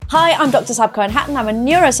Hi, I'm Dr. Sab Cohen-Hatton. I'm a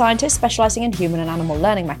neuroscientist specialising in human and animal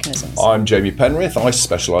learning mechanisms. I'm Jamie Penrith. I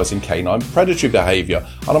specialise in canine predatory behaviour,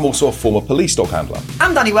 and I'm also a former police dog handler.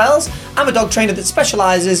 I'm Danny Wells. I'm a dog trainer that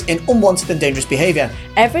specialises in unwanted and dangerous behaviour.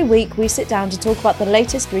 Every week we sit down to talk about the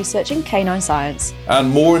latest research in canine science. And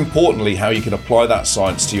more importantly, how you can apply that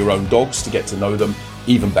science to your own dogs to get to know them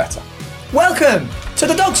even better. Welcome to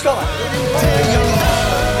the Dog Scholar.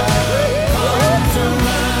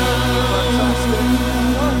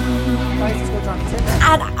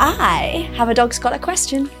 And I have a Dog Scholar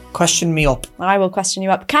question. Question me up. I will question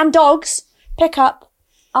you up. Can dogs pick up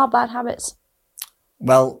our bad habits?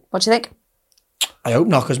 Well, What do you think? I hope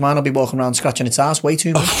not, because mine will be walking around scratching its ass way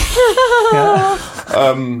too much.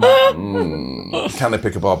 Can they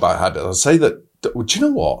pick up our bad habits? I'll say that. Do you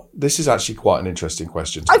know what? This is actually quite an interesting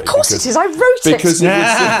question to me. Of course it is. I wrote it. Because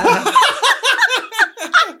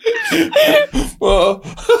well,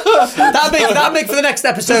 that'll make for the next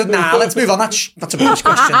episode now. Let's move on. That's a British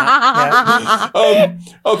question. Yeah.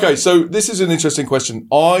 okay, so this is an interesting question.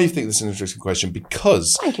 I think this is an interesting question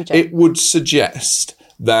because Thank you, Jay. it would suggest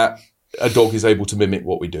that a dog is able to mimic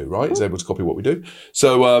what we do, right? It's able to copy what we do.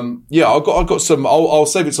 So, I've got some, I'll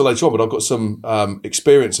save it till later on, but I've got some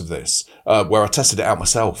experience of this where I tested it out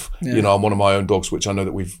myself, on one of my own dogs, which I know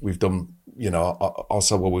that we've done, I'll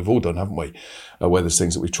say, well, we've all done, haven't we? Where there's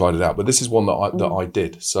things that we've tried it out. But this is one that I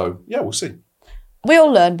did. So, yeah, we'll see. We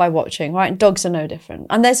all learn by watching, right? And dogs are no different.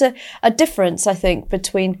 And there's a difference, I think,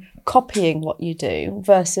 between copying what you do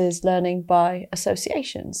versus learning by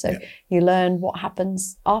association. So you learn what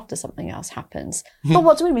happens after something else happens. But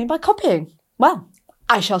what do we mean by copying? Well,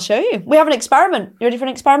 I shall show you. We have an experiment. You ready for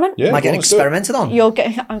an experiment? Yeah, Am I getting experimented on?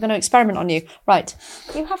 I'm going to experiment on you. Right.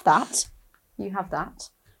 You have that. You have that.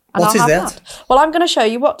 And What I'll is have that? Well, I'm going to show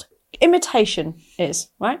you what imitation is,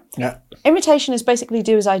 right? Yeah. Imitation is basically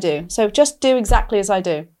do as I do. So just do exactly as I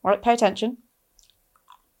do. All right, pay attention.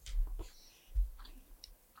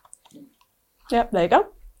 Yep, there you go.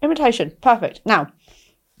 Imitation. Perfect. Now,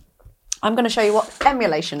 I'm going to show you what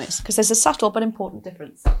emulation is, because there's a subtle but important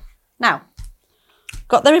difference. Now,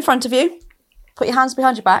 got them in front of you. Put your hands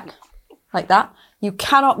behind your back, like that. You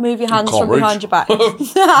cannot move your hands Can't from reach. behind your back.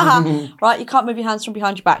 Right, you can't move your hands from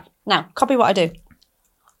behind your back. Now, copy what I do.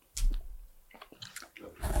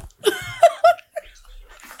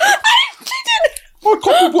 I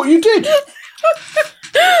copied what you did.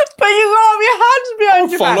 But you got your hands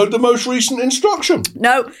behind your back. Followed the most recent instruction.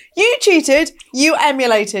 No, you cheated. You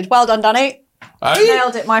emulated. Well done, Danny. Hey?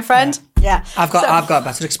 Nailed it, my friend. Yeah. I've got a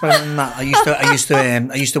better experiment than that.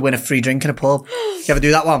 I used to win a free drink in a pub. You ever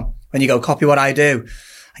do that one? When you go, copy what I do,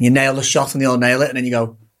 and you nail the shot and they all nail it, and then you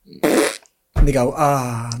go, and they go,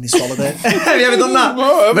 and they swallowed it. Have you ever done that?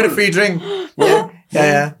 No, Win a free drink. Yeah.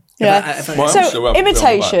 Yeah. Well, So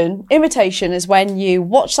imitation is when you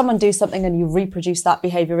watch someone do something and you reproduce that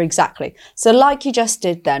behaviour exactly. So like you just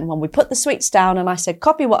did then, when we put the sweets down and I said,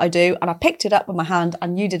 copy what I do, and I picked it up with my hand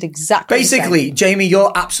and you did exactly the Basically, same. Jamie,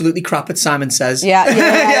 you're absolutely crap at Simon Says. Yeah.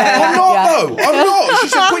 I'm not, though. I'm not. She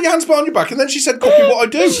said, put your hands behind your back, and then she said, copy what I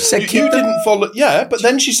do. She said, keep you them. didn't follow. Yeah, but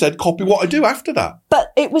then she said, copy what I do after that.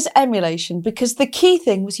 But it was emulation, because the key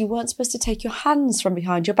thing was you weren't supposed to take your hands from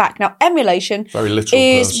behind your back. Now, emulation Very literal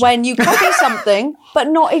is person. when you copy something, but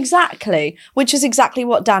not exactly, which is exactly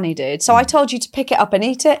what Danny did. So I told you to pick it up and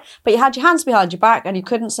eat it, but you had your hands behind your back and you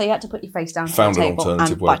couldn't, so you had to put your face down Found to the an table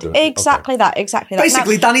alternative and way of bite. doing it. Exactly that.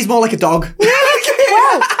 Basically, Danny's more like a dog.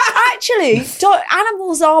 Well, actually,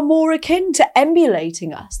 animals are more akin to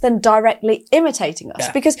emulating us than directly imitating us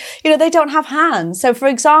because, they don't have hands. So, for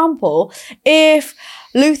example, if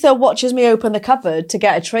Luther watches me open the cupboard to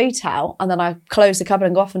get a treat out and then I close the cupboard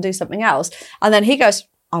and go off and do something else, and then he goes,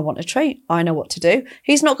 I want a treat. I know what to do.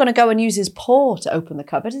 He's not going to go and use his paw to open the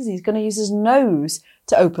cupboard. He's going to use his nose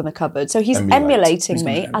to open the cupboard. So he's emulating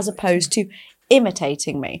me as opposed to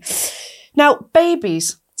imitating me. Now,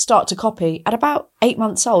 babies start to copy at about 8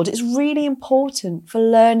 months old. It's really important for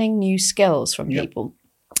learning new skills from people.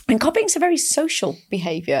 And copying is a very social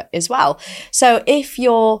behaviour as well. So if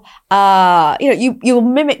you're, you'll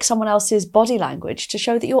mimic someone else's body language to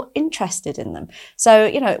show that you're interested in them. So,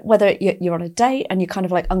 whether you're on a date and you kind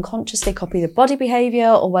of like unconsciously copy the body behaviour,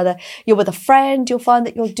 or whether you're with a friend, you'll find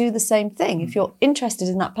that you'll do the same thing. If you're interested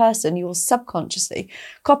in that person, you will subconsciously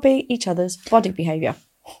copy each other's body behaviour.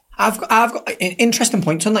 I've got an interesting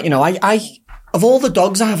point on that. I of all the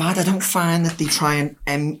dogs I've had, I don't find that they try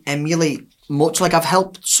and emulate much. Like I've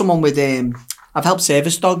helped someone with I've helped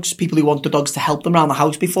service dogs, people who want the dogs to help them around the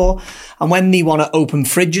house before, and when they want to open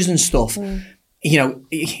fridges and stuff,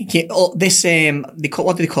 this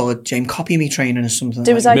what do they call it, James? Copy me training or something.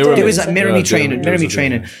 Mirror me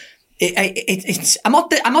training. I'm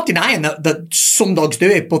not denying that some dogs do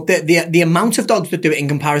it, but the amount of dogs that do it in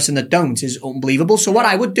comparison that don't is unbelievable. So what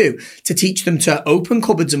I would do to teach them to open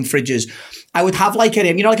cupboards and fridges, I would have like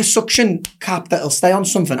a suction cap that'll stay on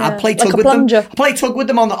something. I'd play tug with them. I'd play tug with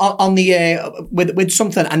them on the with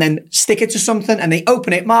something, and then stick it to something, and they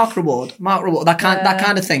open it. Mark reward, that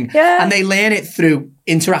kind of thing. Yeah. And they learn it through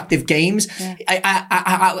interactive games. Yeah.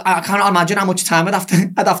 I can't imagine how much time I'd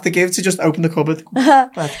have to give to just open the cupboard. You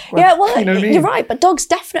know what I mean? You're right, but dogs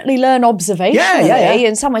definitely learn observationally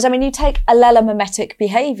in some ways. I mean, you take allellomimetic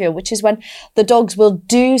behaviour, which is when the dogs will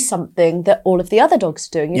do something that all of the other dogs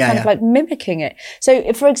are doing. You're kind of like mimicking it. So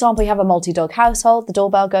if, for example, you have a multi-dog household, the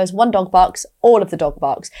doorbell goes, one dog barks, all of the dog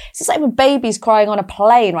barks. It's the same with babies crying on a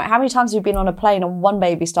plane, right? How many times have you been on a plane and one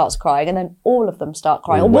baby starts crying and then all of them start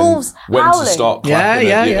crying? Or wolves howling. When to start clapping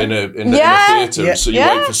in a theatre. Yeah. So you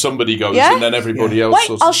wait for somebody goes and then everybody else.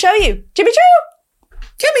 Wait, I'll show you. Jimmy Choo!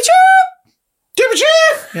 Jimmy Choo! Jimmy Choo!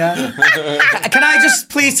 Yeah. Can I just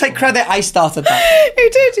please take credit? I started that. You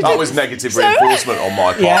did. That was negative reinforcement on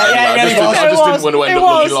my part. I just didn't want to end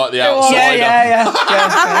up looking like the outsider.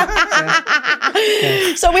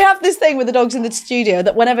 Yeah. So we have this thing with the dogs in the studio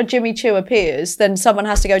that whenever Jimmy Choo appears, then someone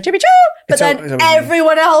has to go, Jimmy Choo! But then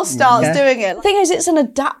everyone else starts doing it. The thing is, it's an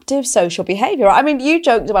adaptive social behaviour. I mean, you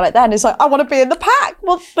joked about it then. It's like, I want to be in the pack.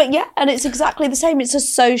 Well, but yeah, and it's exactly the same. It's a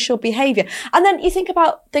social behaviour. And then you think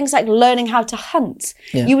about things like learning how to hunt.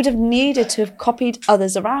 Yeah. You would have needed to have copied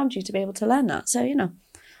others around you to be able to learn that. So,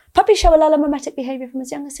 puppies show allellomimetic behaviour from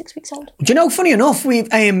as young as 6 weeks old. Do you know, funny enough,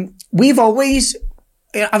 we've always,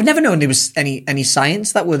 I've never known there was any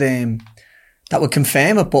science that would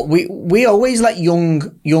confirm it, but we always let young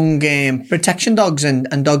protection dogs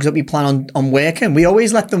and dogs that we plan on working, we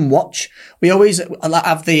always let them watch. We always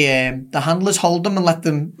have the handlers hold them and let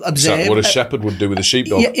them observe. Is that what a shepherd would do with a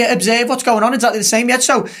sheepdog? Yeah, observe what's going on, exactly the same. Yeah,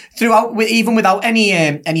 so throughout, even without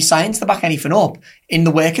any science to back anything up, in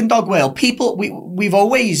the working dog world, we've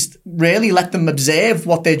always really let them observe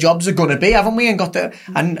what their jobs are going to be, haven't we? And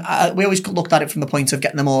we always looked at it from the point of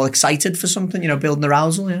getting them all excited for something, building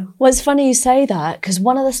arousal. Yeah. Well, it's funny you say that, because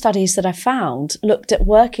one of the studies that I found looked at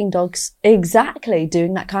working dogs exactly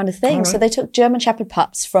doing that kind of thing. Right. So they took German Shepherd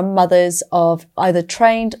pups from mothers of either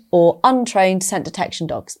trained or untrained scent detection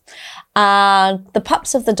dogs. And the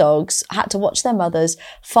pups of the dogs had to watch their mothers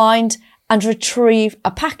find and retrieve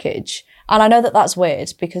a package. And I know that that's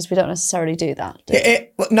weird because we don't necessarily do that.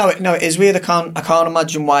 No, it is weird. I can't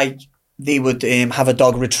imagine why they would have a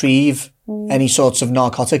dog retrieve any sorts of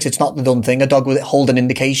narcotics. It's not the done thing. A dog would hold an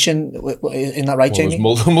indication. Isn't that right, Jamie?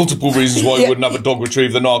 There's multiple reasons why you wouldn't have a dog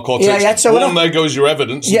retrieve the narcotics. So one, there goes your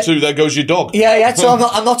evidence, and two, there goes your dog. So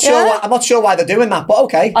I'm not sure. I'm not sure why they're doing that, but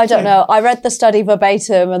okay. I don't know. I read the study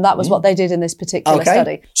verbatim, and that was what they did in this particular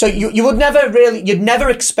study. So you would you'd never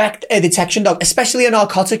expect a detection dog, especially a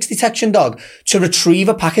narcotics detection dog, to retrieve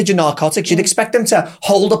a package of narcotics. You'd expect them to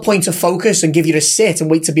hold a point of focus and give you a sit and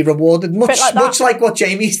wait to be rewarded, much like what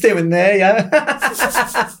Jamie's doing there.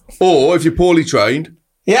 Yeah. Or if you're poorly trained.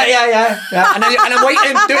 Yeah. And I'm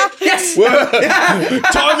waiting. Do it. Yes.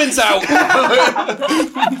 Timing's out.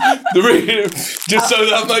 Just so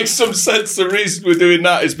that makes some sense, the reason we're doing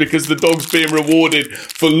that is because the dog's being rewarded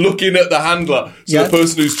for looking at the handler. So the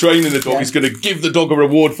person who's training the dog is going to give the dog a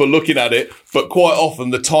reward for looking at it, but quite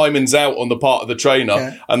often the timing's out on the part of the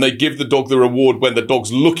trainer and they give the dog the reward when the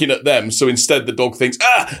dog's looking at them. So instead the dog thinks,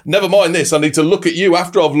 never mind this, I need to look at you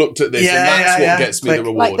after I've looked at this, and that's what gets me the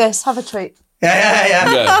reward. Like this, have a treat.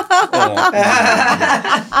 Yeah.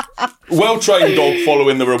 Well-trained dog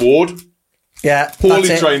following the reward. Yeah.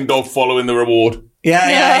 Poorly trained dog following the reward.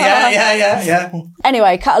 Yeah.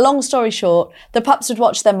 Anyway, cut a long story short, the pups would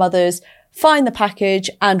watch their mothers find the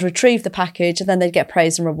package and retrieve the package, and then they'd get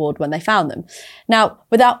praise and reward when they found them. Now,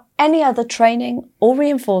 without any other training or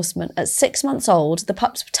reinforcement, at 6 months old, the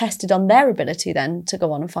pups were tested on their ability then to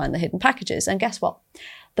go on and find the hidden packages. And guess what?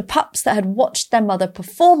 The pups that had watched their mother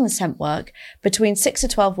perform the scent work between 6 to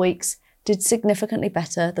 12 weeks did significantly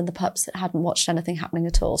better than the pups that hadn't watched anything happening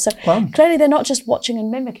at all. So clearly they're not just watching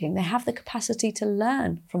and mimicking, they have the capacity to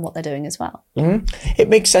learn from what they're doing as well. Mm-hmm. It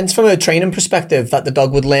makes sense from a training perspective that the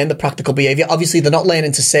dog would learn the practical behaviour. Obviously they're not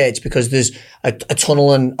learning to search because there's a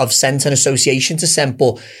tunnel of scent and association to scent,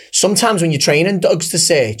 but sometimes when you're training dogs to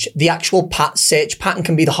search, the actual search pattern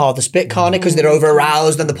can be the hardest bit, can't it? Because they're over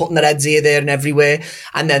aroused and they're putting their heads here, there and everywhere.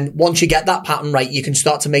 And then once you get that pattern right, you can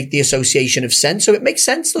start to make the association of scent. So it makes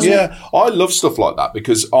sense, doesn't it? I love stuff like that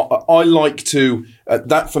because I like to,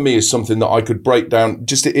 that for me is something that I could break down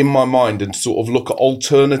just in my mind and sort of look at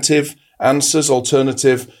alternative answers,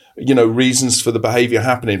 alternative reasons for the behavior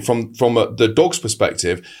happening from the dog's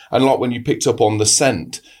perspective. And like when you picked up on the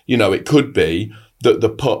scent, it could be that the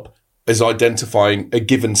pup is identifying a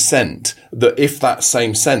given scent, that if that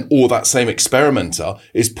same scent or that same experimenter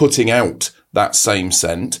is putting out that same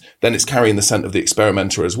scent, then it's carrying the scent of the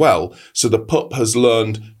experimenter as well. So the pup has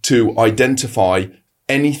learned to identify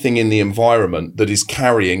anything in the environment that is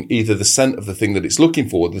carrying either the scent of the thing that it's looking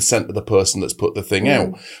for, or the scent of the person that's put the thing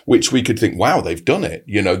out, which we could think, wow, they've done it.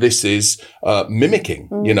 This is mimicking,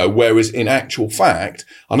 whereas in actual fact,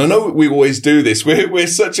 and I know we always do this, we're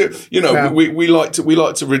such a, we like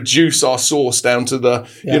to reduce our sauce down to the,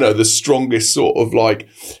 the strongest sort of like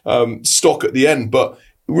stock at the end. But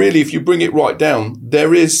really, if you bring it right down,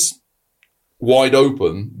 there is wide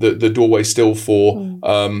open the doorway still for,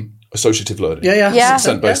 associative learning. Yeah.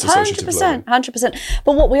 Scent-based associative learning. 100%.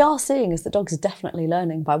 But what we are seeing is the dogs are definitely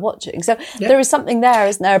learning by watching. So there is something there,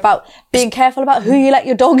 isn't there, about being careful about who you let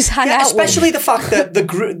your dogs hang out with. Especially the fact that the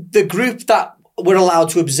group that were allowed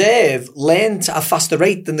to observe learned at a faster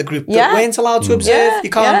rate than the group that weren't allowed to observe. You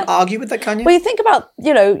can't argue with that, can you? Well, you think about,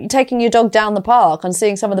 taking your dog down the park and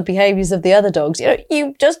seeing some of the behaviours of the other dogs.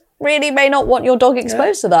 You just really may not want your dog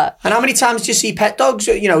exposed to that. And how many times do you see pet dogs,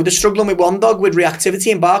 they're struggling with one dog with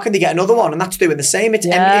reactivity and bark, and they get another one, and that's doing the same. It's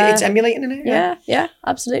emulating in it. Yeah,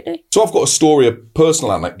 absolutely. So I've got a story, a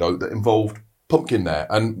personal anecdote that involved Pumpkin there.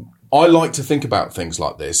 And I like to think about things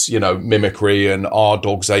like this, mimicry, and are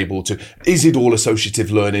dogs able to, is it all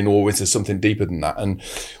associative learning, or is there something deeper than that? And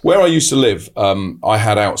where I used to live, I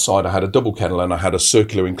had a double kennel, and I had a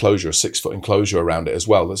circular enclosure, a 6-foot enclosure around it as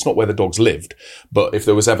well. That's not where the dogs lived, but if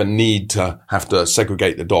there was ever need to have to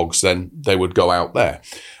segregate the dogs, then they would go out there.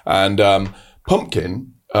 And,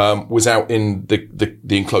 Pumpkin, was out in the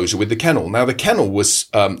enclosure with the kennel. Now the kennel was,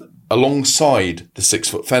 alongside the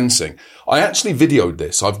 6-foot fencing. I actually videoed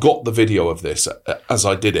this. I've got the video of this as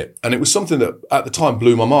I did it. And it was something that at the time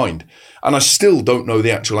blew my mind. And I still don't know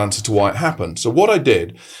the actual answer to why it happened. So what I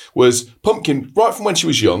did was Pumpkin, right from when she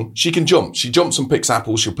was young, she can jump. She jumps and picks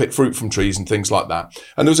apples. She'll pick fruit from trees and things like that.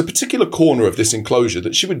 And there was a particular corner of this enclosure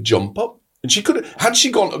that she would jump up. And she could have, had she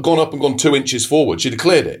gone up and gone 2 inches forward, she'd have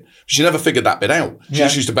cleared it. She never figured that bit out. She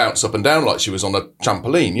just used to bounce up and down like she was on a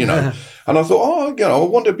trampoline, And I thought, I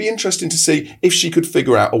wonder, it'd be interesting to see if she could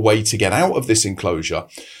figure out a way to get out of this enclosure.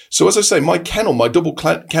 So as I say, my double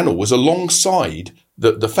kennel was alongside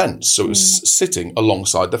the fence. So it was sitting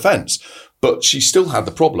alongside the fence. But she still had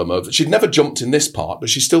the problem of, she'd never jumped in this part, but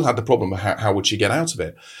she still had the problem of how would she get out of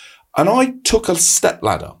it? And I took a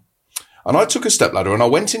stepladder. And I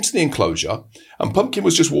went into the enclosure, and Pumpkin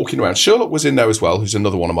was just walking around. Sherlock was in there as well, who's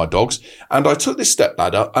another one of my dogs. And I took this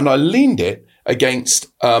stepladder and I leaned it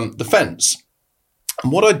against the fence.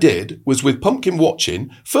 And what I did was, with Pumpkin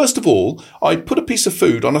watching, first of all, I put a piece of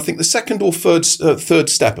food on, I think, the second or third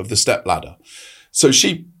step of the stepladder. So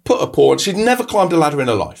she put a paw, and she'd never climbed a ladder in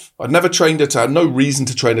her life. I'd never trained her I had no reason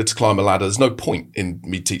to train her to climb a ladder. There's no point in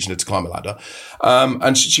me teaching her to climb a ladder.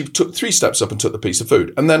 And she took 3 steps up and took the piece of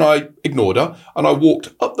food. And then I ignored her, and I walked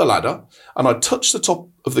up the ladder, and I touched the top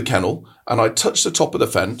of the kennel, and I touched the top of the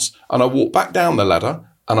fence, and I walked back down the ladder,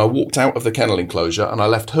 and I walked out of the kennel enclosure, and I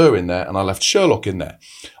left her in there, and I left Sherlock in there.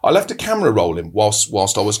 I left a camera rolling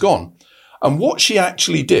whilst I was gone. And what she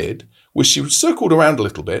actually did was she circled around a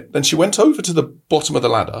little bit, then she went over to the bottom of the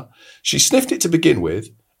ladder, she sniffed it to begin with,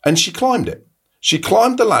 and she climbed it. She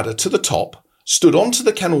climbed the ladder to the top, stood onto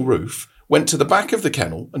the kennel roof, went to the back of the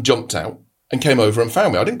kennel and jumped out, and came over and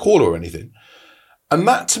found me. I didn't call her or anything. And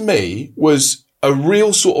that to me was a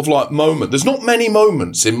real sort of like moment. There's not many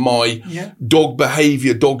moments in my dog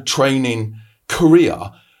behavior, dog training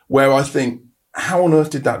career where I think, how on earth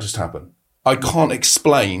did that just happen? I can't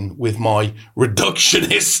explain with my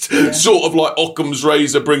reductionist sort of like Occam's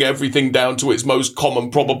razor, bring everything down to its most common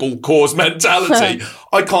probable cause mentality.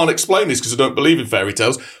 I can't explain this because I don't believe in fairy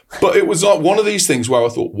tales. But it was like one of these things where I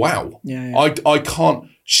thought, wow, I can't.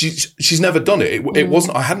 She's never done it. It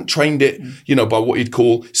wasn't, I hadn't trained it, by what you'd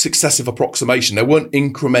call successive approximation. There weren't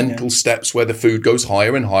incremental steps where the food goes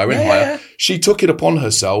higher and higher and higher. She took it upon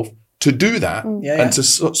herself to do that and to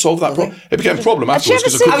solve that problem. It became a problem afterwards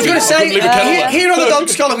because I was going to say, here on the Dog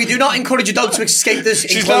Scholar, we do not encourage a dog to escape this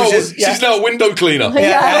enclosures. She's now a window cleaner.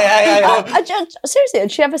 Seriously,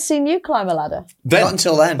 had she ever seen you climb a ladder? Not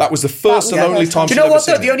until then. That was the first and only time. Do you know what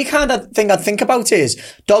though? The only kind of thing I'd think about is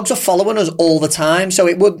dogs are following us all the time. So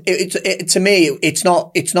to me, it's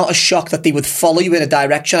not a shock that they would follow you in a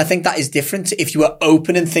direction. I think that is different. If you were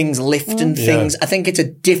opening things, lifting things, I think it's a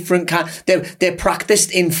different kind. They're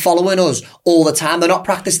practiced in following us all the time. They're not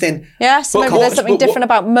practiced in. So maybe there's something different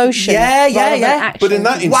about motion. Yeah. But in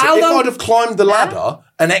that instance, if I'd have climbed the ladder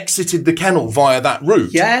and exited the kennel via that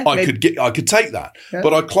route, I could take that. Yeah.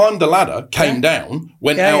 But I climbed the ladder, came down,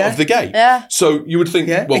 went out of the gate. Yeah. So you would think,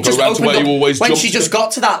 well, go round to where you always when jumped. When she just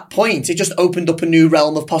got to that point, it just opened up a new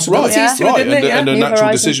realm of possibilities. Right. And the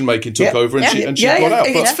natural decision making took over, and she got out.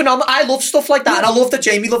 It's phenomenal. I love stuff like that, and I love that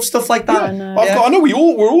Jamie loves stuff like that. I know we're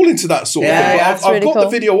all into that sort of thing. But I've got the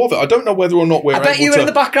video of it. I don't know whether or not we're able to. I bet you were in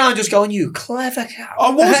the background just going, "You clever cow."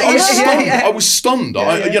 I was stunned.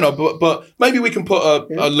 But maybe we can put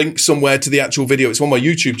a link somewhere to the actual video. It's on my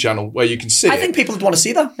YouTube channel where you can see it. I think people would want to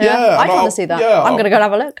see that. I want to see that. I'm going to go and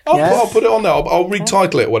have a look. I'll put it on there. I'll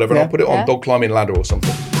retitle it or whatever, and I'll put it on Dog Climbing Ladder or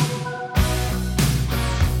something.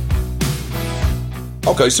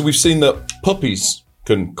 Okay, so we've seen that puppies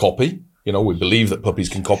can copy. We believe that puppies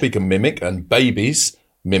can copy, can mimic, and babies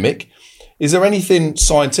mimic. Is there anything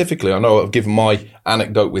scientifically, I know I've given my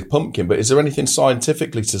anecdote with Pumpkin, but is there anything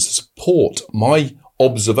scientifically to support my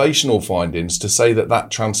observational findings to say that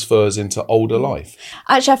transfers into older life?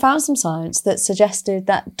 Actually, I found some science that suggested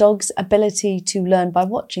that dogs' ability to learn by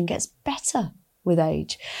watching gets better with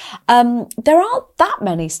age. There aren't that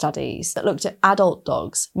many studies that looked at adult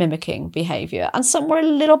dogs mimicking behaviour, and some were a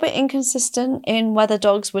little bit inconsistent in whether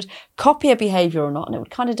dogs would copy a behaviour or not, and it would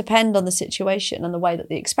kind of depend on the situation and the way that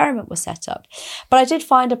the experiment was set up. But I did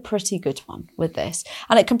find a pretty good one with this,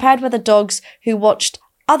 and it compared whether dogs who watched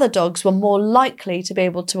other dogs were more likely to be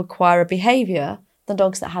able to acquire a behaviour than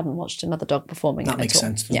dogs that hadn't watched another dog performing it at all. That makes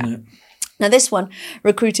sense, doesn't it? Now, this one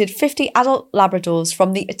recruited 50 adult Labradors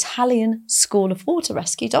from the Italian School of Water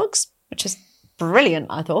Rescue Dogs, which is brilliant,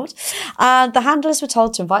 I thought. And the handlers were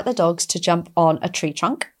told to invite their dogs to jump on a tree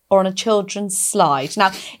trunk or on a children's slide.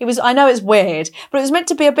 Now, I know it's weird, but it was meant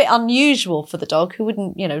to be a bit unusual for the dog, who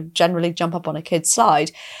wouldn't, generally jump up on a kid's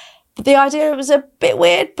slide. But the idea was a bit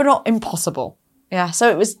weird, but not impossible. Yeah, so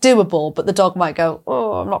it was doable, but the dog might go,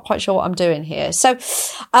 I'm not quite sure what I'm doing here. So,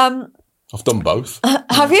 I've done both.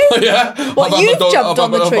 Have you? Yeah. You've jumped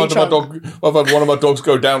on the tree trunk? I've had one of my dogs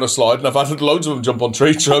go down a slide, and I've had loads of them jump on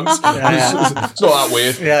tree trunks. It's not that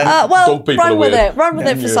weird. Yeah. Dog people run with it. Run with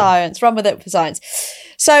it for science. Run with it for science.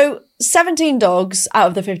 So 17 dogs out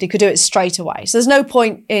of the 50 could do it straight away. So there's no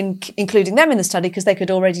point in including them in the study because they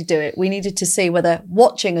could already do it. We needed to see whether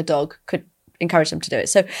watching a dog could encourage them to do it.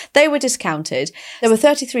 So they were discounted. There were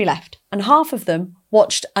 33 left, and half of them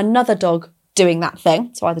watched another dog doing that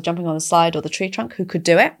thing, so either jumping on the slide or the tree trunk, who could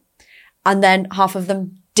do it, and then half of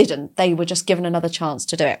them didn't. They were just given another chance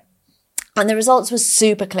to do it. And the results were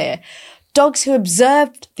super clear. Dogs who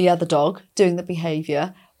observed the other dog doing the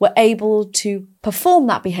behaviour were able to perform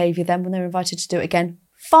that behaviour then when they were invited to do it again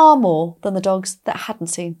far more than the dogs that hadn't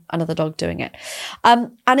seen another dog doing it.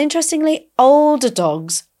 And interestingly, older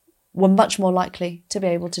dogs were much more likely to be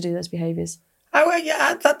able to do those behaviours.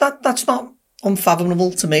 That's not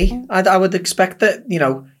unfathomable to me. I would expect that,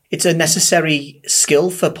 it's a necessary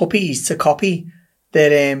skill for puppies to copy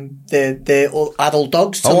their adult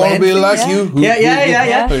dogs to learn. I want to be like you.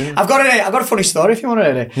 Yeah. I've got a funny story if you want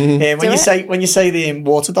to hear it. When you say the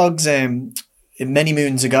water dogs, many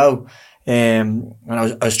moons ago, when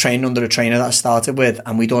I was training under a trainer that I started with,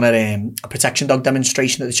 and we done a protection dog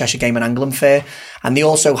demonstration at the Cheshire Game and Angling Fair, and they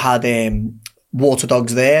also had water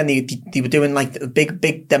dogs there, and they were doing like a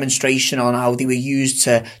big demonstration on how they were used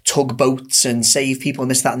to tug boats and save people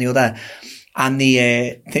and this, that and the other. And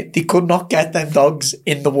they could not get them dogs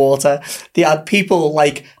in the water. They had people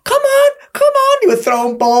like, come on. They were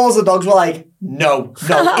throwing balls. The dogs were like, no.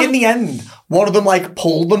 In the end, one of them like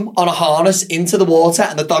pulled them on a harness into the water,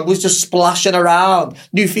 and the dog was just splashing around.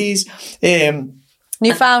 Newfoundlands.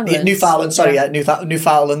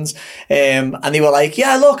 And they were like,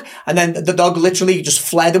 yeah, look. And then the dog literally just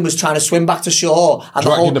fled and was trying to swim back to shore. And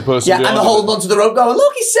they're holding onto the rope going,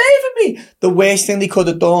 look, he's saving me. The worst thing they could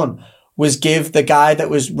have done was give the guy that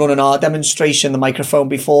was running our demonstration the microphone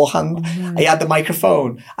beforehand. He had the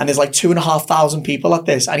microphone, and there's like 2,500 people at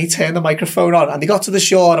this, and he turned the microphone on, and they got to the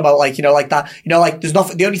shore, and about there's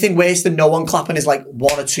nothing. The only thing worse than no one clapping is like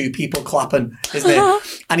one or two people clapping, isn't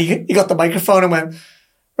it? And he got the microphone and went,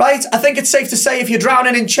 right, I think it's safe to say if you're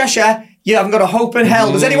drowning in Cheshire, you haven't got a hope in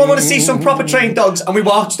hell. Does anyone want to see some proper trained dogs? And we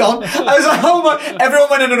watched on. I was like, oh my,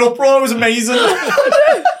 everyone went in an uproar. It was amazing.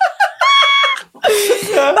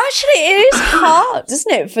 Actually, it is hard,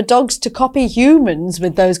 isn't it, for dogs to copy humans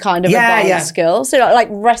with those kind of advanced skills? So like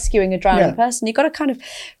rescuing a drowning person, you've got to kind of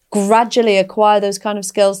gradually acquire those kind of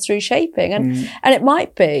skills through shaping. And it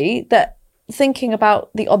might be that thinking about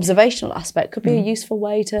the observational aspect could be a useful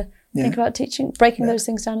way to think about breaking those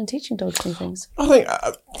things down and teaching dogs some things.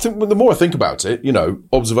 I think the more I think about it,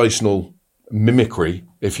 observational mimicry,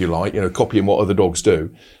 if you like, copying what other dogs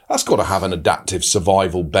do, that's got to have an adaptive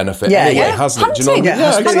survival benefit Yeah, anyway, yeah. hasn't it? Do you know what I mean?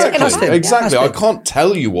 Hunting. Yeah, exactly. hunting. Exactly. Yeah, I can't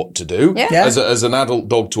tell you what to do Yeah. as an adult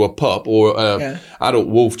dog to a pup or adult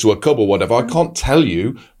wolf to a cub or whatever. I can't tell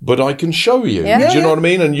you, but I can show you. Yeah. Do you know what I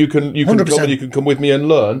mean? And you can 100%. come with me and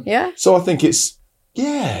learn. Yeah. So I think it's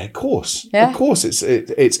of course. Yeah. Of course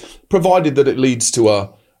it's provided that it leads to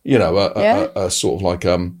a sort of like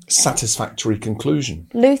satisfactory conclusion.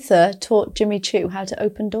 Luther taught Jimmy Choo how to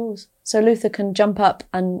open doors. So Luther can jump up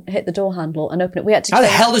and hit the door handle and open it. We had to How the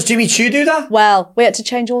hell does Jimmy Choo do that? Well, we had to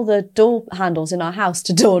change all the door handles in our house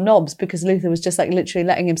to door knobs because Luther was just like literally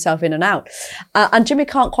letting himself in and out. And Jimmy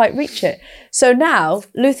can't quite reach it. So now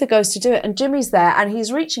Luther goes to do it and Jimmy's there and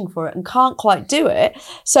he's reaching for it and can't quite do it.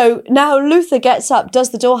 So now Luther gets up, does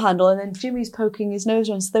the door handle, and then Jimmy's poking his nose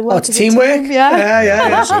around. So they work It's as a teamwork. team.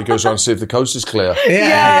 Yeah. So he goes around to see if the coast is clear.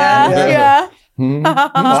 Yeah.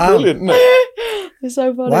 Wow. Brilliant, isn't it? It's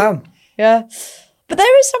so funny. Wow. Yeah. But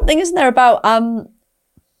there is something, isn't there, about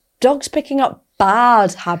dogs picking up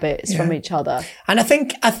bad habits from each other. And I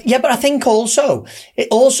think also, it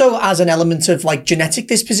also has an element of like genetic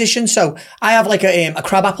disposition. So I have like a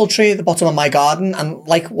crabapple tree at the bottom of my garden, and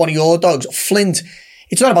like one of your dogs, Flint,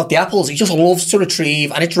 it's not about the apples. He just loves to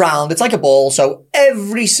retrieve, and it's round. It's like a ball. So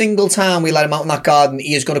every single time we let him out in that garden,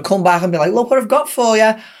 he is going to come back and be like, look what I've got for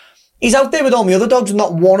you. He's out there with all the other dogs, and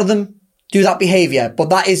not one of them do that behaviour, but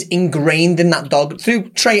that is ingrained in that dog through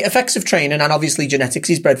effects of training and obviously genetics.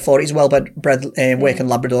 He's bred for it. He's well bred working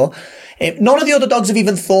Labrador. None of the other dogs have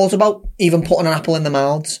even thought about even putting an apple in their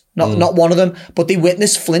mouths. Not one of them, but they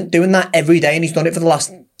witness Flint doing that every day, and he's done it for the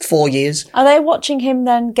last 4 years. Are they watching him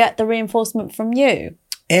then get the reinforcement from you?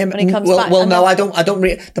 When he comes back? No, I don't.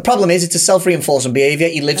 The problem is it's a self-reinforcing behaviour.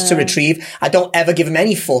 He lives to retrieve. I don't ever give him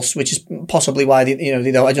any fuss, which is possibly why they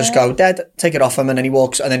don't. I just go, Dad, take it off him, and then he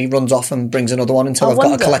walks, and then he runs off and brings another one until I've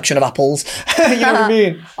got a collection of apples. You know what I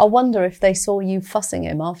mean? I wonder if they saw you fussing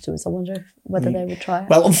him afterwards. I wonder whether they would try it.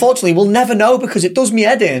 Well, unfortunately, we'll never know because it does me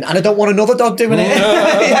head in, and I don't want another dog doing it.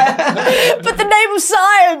 But the name of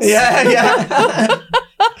science. Yeah.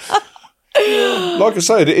 Like I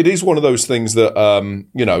said, it is one of those things that,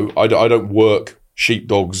 I don't work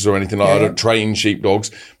sheepdogs or anything like that. I don't train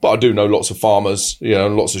sheepdogs, but I do know lots of farmers,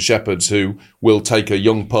 lots of shepherds who will take a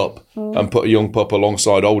young pup and put a young pup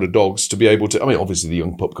alongside older dogs to be able to, obviously the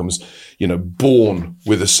young pup comes, born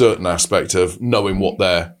with a certain aspect of knowing what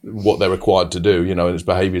they're required to do, and it's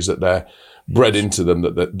behaviours that they're bred into them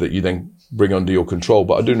that you then bring under your control.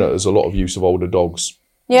 But I do know there's a lot of use of older dogs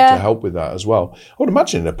to help with that as well. I would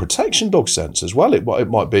imagine in a protection dog sense as well, it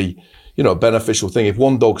might be, a beneficial thing. If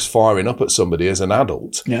one dog's firing up at somebody as an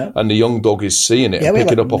adult and the young dog is seeing it and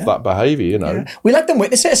picking up off that behaviour, We let them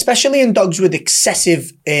witness it, especially in dogs with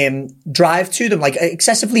excessive drive to them, like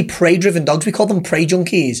excessively prey-driven dogs. We call them prey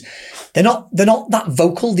junkies. They're not that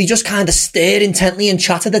vocal. They just kind of stare intently and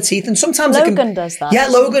chatter their teeth. And sometimes Logan does that. Yeah,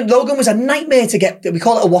 Logan was a nightmare to get. We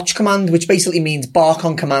call it a watch command, which basically means bark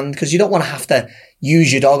on command, because you don't want to have to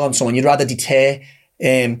use your dog on someone. You'd rather deter.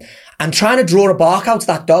 And trying to draw a bark out to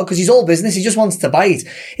that dog, because he's all business, he just wants to bite.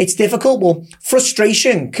 It's difficult. Well,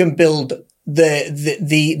 frustration can build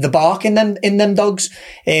the bark in them dogs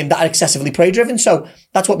that are excessively prey driven. So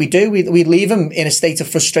that's what we do. We leave him in a state of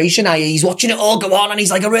frustration, i.e. he's watching it all go on and he's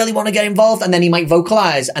like, I really want to get involved, and then he might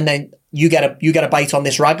vocalize, and then you get a bite on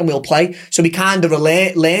this rag and we'll play. So we kind of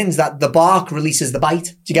learns that the bark releases the bite.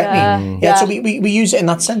 Do you get me? Yeah. So we use it in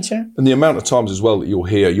that sense, yeah. And the amount of times as well that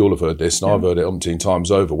you'll have heard this, and I've heard it umpteen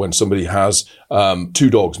times over, when somebody has two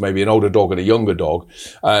dogs, maybe an older dog and a younger dog,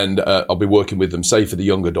 and I'll be working with them, say for the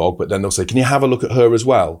younger dog, but then they'll say, can you have a look at her as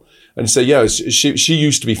well? And say, yeah, she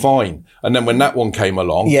used to be fine. And then when that one came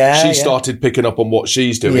along, she started picking up on what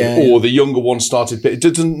she's doing, or the younger one started. It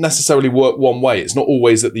doesn't necessarily work one way. It's not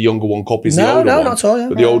always that the younger one copies the older one, not at all,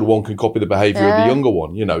 but the older one can copy the behaviour of the younger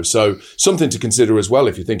one. So something to consider as well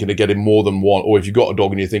if you're thinking of getting more than one, or if you've got a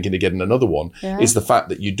dog and you're thinking of getting another one, is the fact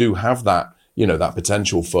that you do have that. That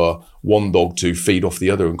potential for one dog to feed off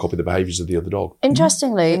the other and copy the behaviours of the other dog.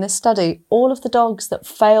 Interestingly, in this study, all of the dogs that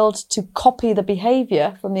failed to copy the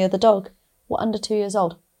behaviour from the other dog were under 2 years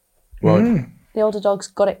old. Right. The older dogs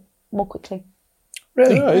got it more quickly.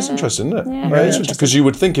 Really? Yeah, it's interesting, isn't it? Yeah. Very interesting. Because you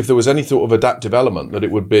would think if there was any sort of adaptive element that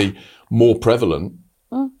it would be more prevalent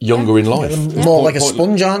younger in life. More like a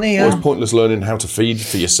sponge, aren't they? Well, it's pointless learning how to feed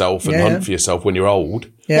for yourself and hunt for yourself when you're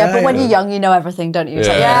old. Yeah, but when you're young, you know everything, don't you? It's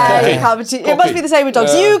Yeah. you can't it must be the same with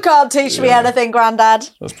dogs. You can't teach me anything, Grandad.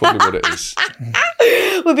 That's probably what it is.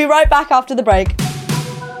 We'll be right back after the break.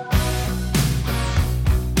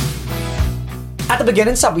 At the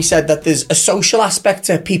beginning, Sab, we said that there's a social aspect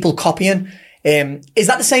to people copying. Is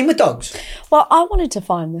that the same with dogs? Well, I wanted to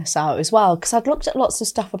find this out as well because I'd looked at lots of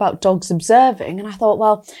stuff about dogs observing and I thought,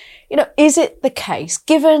 well, is it the case,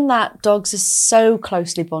 given that dogs are so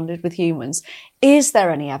closely bonded with humans, is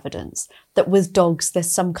there any evidence that with dogs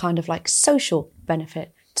there's some kind of like social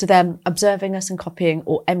benefit to them observing us and copying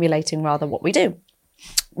or emulating rather what we do?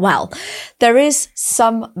 Well, there is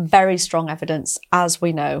some very strong evidence, as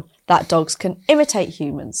we know, that dogs can imitate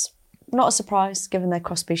humans. Not a surprise given their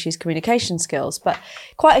cross-species communication skills, but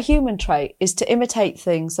quite a human trait is to imitate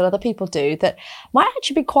things that other people do that might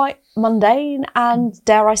actually be quite mundane and,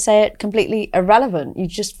 dare I say it, completely irrelevant. You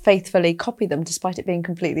just faithfully copy them despite it being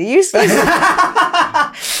completely useless.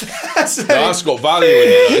 That's got value in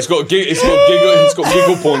it. It's got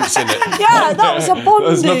giggle points in it. Yeah, that was a bonding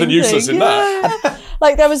There's nothing useless thing. in that.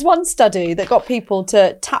 Like there was one study that got people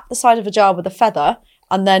to tap the side of a jar with a feather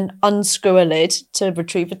and then unscrew a lid to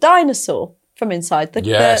retrieve a dinosaur from inside the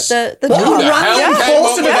Yes. the Who the hell came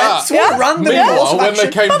up with that? What a random Meanwhile, course of when they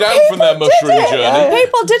action. came down from their mushroom journey,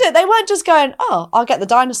 People did it. They weren't just going, oh, I'll get the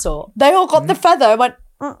dinosaur. They all got the feather and went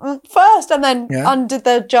first and then undid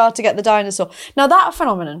the jar to get the dinosaur. Now, that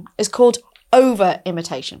phenomenon is called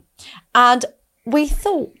over-imitation. And we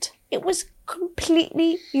thought it was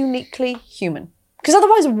completely, uniquely human. Because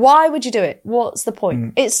otherwise, why would you do it? What's the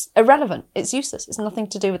point? It's irrelevant. It's useless. It's nothing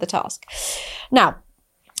to do with the task. Now,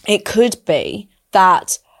 it could be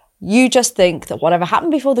that you just think that whatever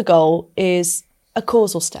happened before the goal is a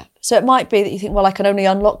causal step. So it might be that you think, well, I can only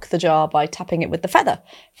unlock the jar by tapping it with the feather,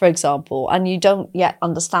 for example, and you don't yet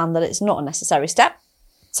understand that it's not a necessary step.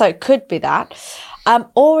 So it could be that.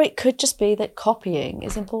 Or it could just be that copying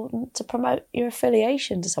is important to promote your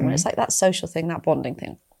affiliation to someone. It's like that social thing, that bonding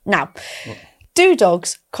thing. Now, do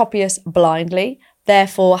dogs copy us blindly,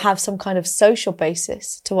 therefore have some kind of social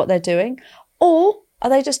basis to what they're doing? Or are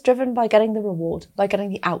they just driven by getting the reward, by getting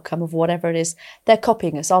the outcome of whatever it is they're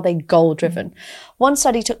copying us? Are they goal-driven? One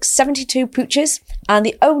study took 72 pooches and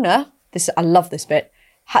the owner, I love this bit,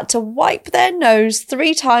 had to wipe their nose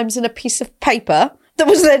 3 times in a piece of paper that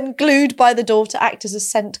was then glued by the door to act as a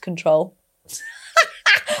scent control.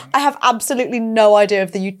 I have absolutely no idea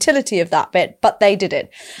of the utility of that bit, but they did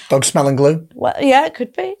it. Dog smelling glue? Well, yeah, it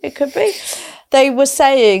could be. It could be. They were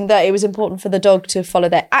saying that it was important for the dog to follow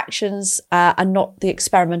their actions and not the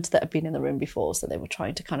experimenter that had been in the room before. So they were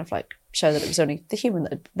trying to kind of like show that it was only the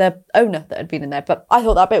human, the owner that had been in there. But I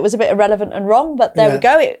thought that bit was a bit irrelevant and wrong, but there we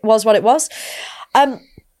go. It was what it was.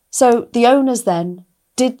 So the owners then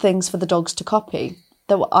did things for the dogs to copy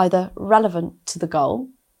that were either relevant to the goal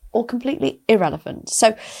or completely irrelevant.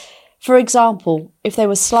 So, for example, if they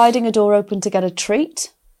were sliding a door open to get a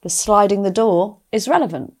treat, the sliding the door is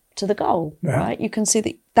relevant to the goal, right? You can see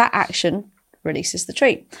that that action releases the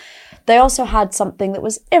treat. They also had something that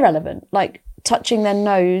was irrelevant, like touching their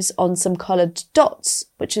nose on some coloured dots,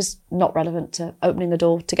 which is not relevant to opening a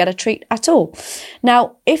door to get a treat at all.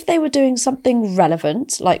 Now, if they were doing something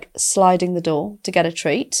relevant, like sliding the door to get a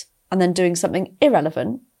treat, and then doing something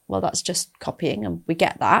irrelevant, well, that's just copying, and we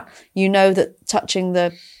get that. You know that touching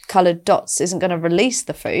the coloured dots isn't going to release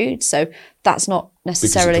the food, so that's not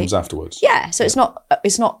necessarily... Because it comes afterwards. Yeah, so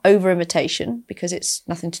it's not over-imitation because it's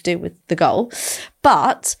nothing to do with the goal.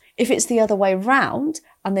 But if it's the other way round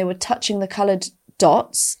and they were touching the coloured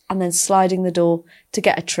dots and then sliding the door to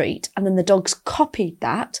get a treat and then the dogs copied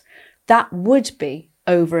that, that would be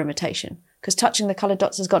over-imitation because touching the coloured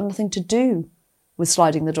dots has got nothing to do with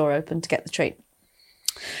sliding the door open to get the treat.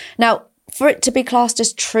 Now, for it to be classed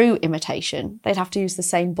as true imitation, they'd have to use the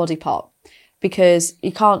same body part because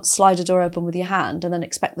you can't slide a door open with your hand and then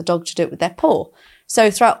expect the dog to do it with their paw.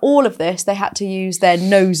 So throughout all of this, they had to use their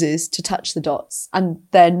noses to touch the dots and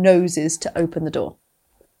their noses to open the door.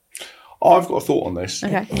 I've got a thought on this.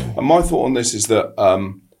 Okay. And my thought on this is that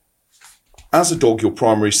as a dog, your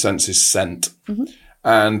primary sense is scent. Mm-hmm.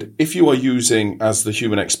 And if you are using, as the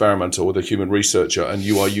human experimenter or the human researcher, and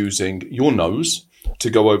you are using your nose to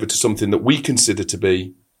go over to something that we consider to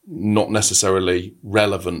be not necessarily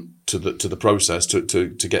relevant to the process to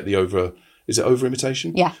get the over, is it over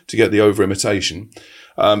imitation? Yeah. To get the over imitation.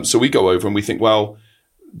 So we go over and we think, well,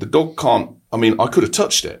 the dog can't, I mean, I could have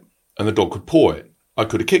touched it and the dog could paw it. I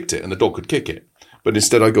could have kicked it and the dog could kick it. But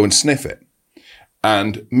instead I go and sniff it.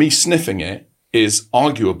 And me sniffing it is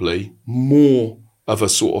arguably more of a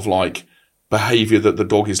sort of like behavior that the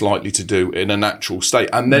dog is likely to do in a natural state.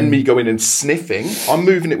 And then me going and sniffing, I'm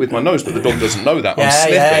moving it with my nose, but the dog doesn't know that. I'm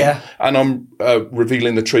sniffing and I'm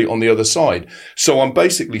revealing the treat on the other side. So I'm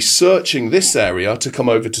basically searching this area to come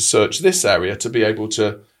over to search this area to be able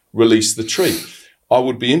to release the treat. I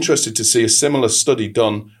would be interested to see a similar study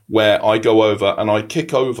done where I go over and I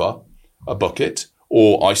kick over a bucket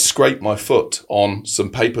or I scrape my foot on some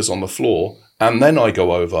papers on the floor, and then I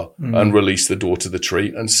go over and release the door to the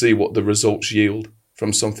treat and see what the results yield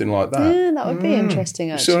from something like that. Yeah, that would be interesting,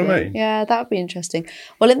 actually. See what I mean? Yeah, that would be interesting.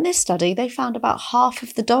 Well, in this study, they found about half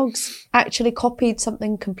of the dogs actually copied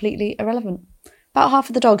something completely irrelevant. About half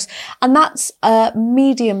of the dogs. And that's a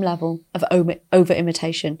medium level of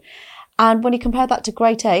over-imitation. And when you compare that to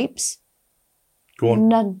great apes, Go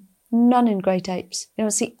on. None in great apes. You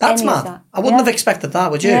don't see That's any of mad. that. I wouldn't have expected that,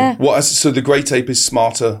 would you? Yeah. So the great ape is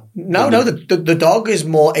smarter? No, the dog is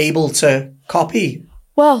more able to copy.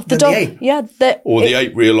 Well, the Than dog, the ape. yeah. The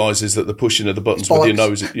ape realises that the pushing of the buttons with your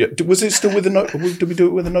bollocks. nose. Yeah. Was it still with the nose? Did we do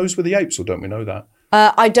it with the nose with the apes, or don't we know that?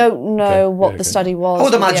 I don't know Okay, what yeah, the okay. study was. I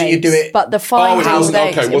would with the imagine you'd do apes, it- But the findings, it wasn't-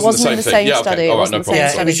 okay, it wasn't in the thing. same Yeah, okay, study. all It right, wasn't no the same problem. Yeah,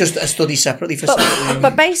 study. it was just a study separately for separately.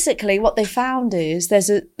 But basically, what they found is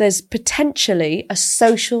there's potentially a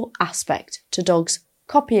social aspect to dogs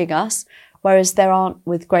copying us, whereas there aren't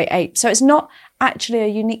with great apes. So it's not actually a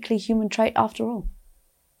uniquely human trait after all.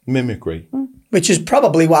 Mimicry. Which is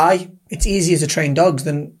probably why it's easier to train dogs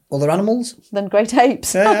than other animals. Than great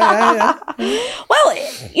apes. Yeah. Well,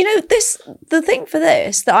 the thing for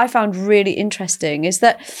this that I found really interesting is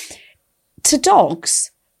that to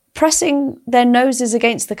dogs, pressing their noses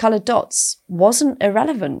against the coloured dots wasn't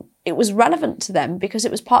irrelevant. It was relevant to them because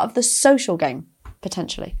it was part of the social game,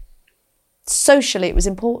 potentially. Socially, it was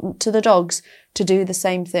important to the dogs to do the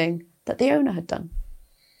same thing that the owner had done.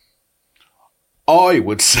 I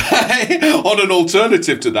would say, on an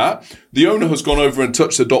alternative to that, the owner has gone over and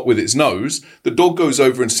touched the dot with its nose. The dog goes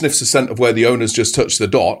over and sniffs the scent of where the owner's just touched the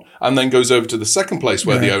dot, and then goes over to the second place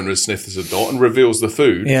where the owner has sniffed the dot and reveals the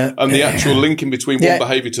food. Yeah. And the actual link in between Yeah. one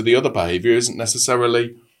behaviour to the other behaviour isn't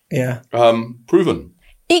necessarily Yeah. proven.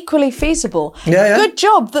 Equally feasible. Yeah. Good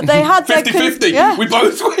job that they had their 50-50. Yeah. We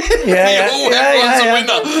both win. Yeah. Everyone's a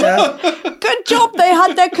winner. Good job they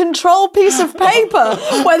had their control piece of paper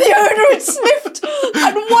where the owner had sniffed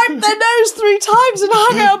and wiped their nose 3 times and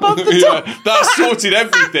hung it above the top. Yeah, that sorted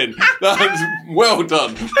everything. That's well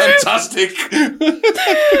done. Fantastic.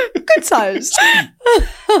 Good times.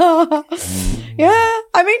 Yeah,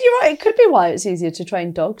 I mean, you're right. It could be why it's easier to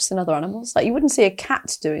train dogs than other animals. Like, you wouldn't see a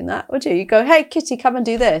cat doing that, would you? You go, hey, kitty, come and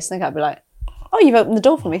do this. And the cat would be like, oh, you've opened the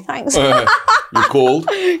door for me, thanks. You're called.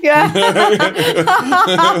 Yeah,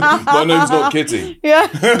 My name's not Kitty. yeah,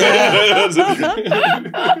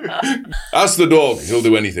 Ask the dog. He'll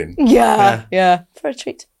do anything. yeah. For a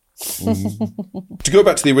treat. To go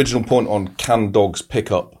back to the original point on can dogs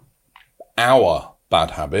pick up our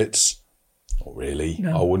bad habits? Not really.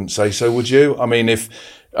 No. I wouldn't say so, would you? I mean, if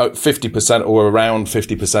 50% or around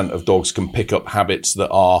 50% of dogs can pick up habits that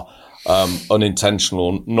are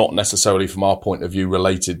unintentional, not necessarily from our point of view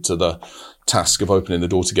related to the task of opening the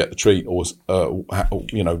door to get the treat, or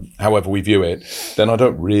however we view it, then I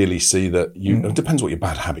don't really see that. It depends what your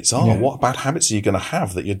bad habits are. Yeah. What bad habits are you going to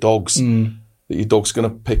have that your dog's going to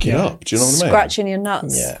pick it up? Do you know what I mean? Scratching your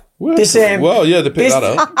nuts. Yeah. Well, they pick that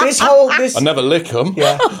up. I never lick them.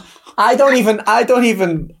 Yeah. I don't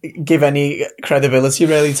even give any credibility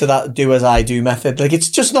really to that do as I do method. Like, it's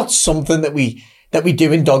just not something that we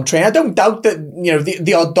do in dog training. I don't doubt that,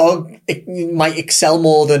 the odd dog might excel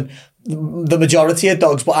more than the majority of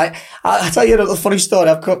dogs. But I tell you a funny story.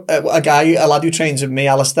 I've got a lad who trains with me,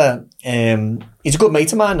 Alistair. He's a good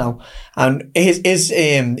mate of mine now. And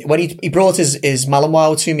when he brought his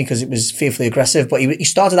Malinois to me because it was fearfully aggressive, but he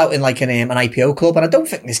started out in like an IPO club. And I don't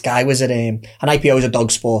think this guy was at, an IPO is a dog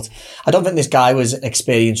sport. I don't think this guy was an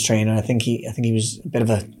experienced trainer. I think he was a bit of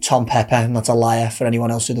a Tom Pepper, and that's a liar for anyone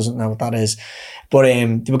else who doesn't know what that is. But,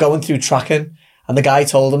 they were going through tracking, and the guy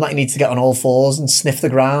told him that he needs to get on all fours and sniff the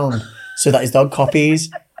ground so that his dog copies.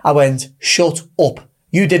 I went, shut up.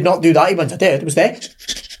 You did not do that. He went, I did. It was there.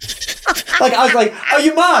 Like, I was like, are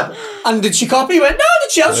you mad? And did she copy? He went, no,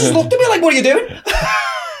 did she? She just looked at me like, what are you doing?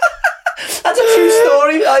 That's a true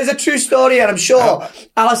story. That is a true story, and I'm sure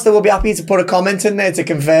Alistair will be happy to put a comment in there to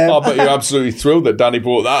confirm. I bet you're absolutely thrilled that Danny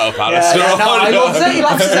brought that up, Alistair. Yeah, no, I love it. He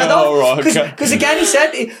laughs his head off. Because again, he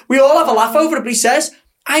said, we all have a laugh over it, but he says,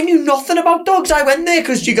 I knew nothing about dogs. I went there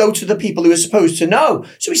because you go to the people who are supposed to know.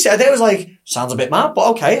 So he said it was like, sounds a bit mad,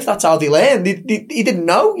 but okay, if that's how they learn. He didn't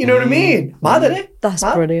know, you know what I mean? Mad, isn't it? That's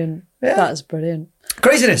mad. Brilliant. Yeah. That's brilliant.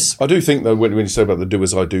 Craziness. I do think though when you say about the do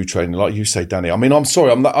as I do training, like you say, Danny. I mean, I'm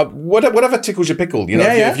sorry, I'm not. Whatever tickles your pickle,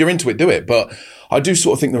 if you're into it, do it. But I do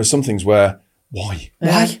sort of think there are some things where why?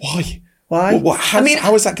 Why?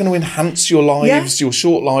 How is that going to enhance your lives, your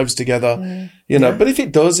short lives together? You know, but if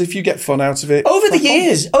it does, if you get fun out of it. Over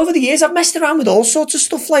the years, I've messed around with all sorts of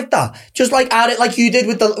stuff like that. Just like at it, like you did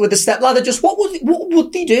with the stepladder. Just what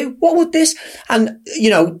would they do? What would this? And, you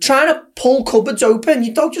know, trying to pull cupboards open,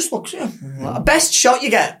 your dog just looks, best shot you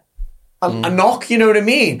get, a knock, you know what I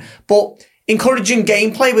mean? But encouraging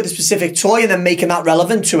gameplay with a specific toy and then making that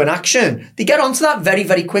relevant to an action, they get onto that very,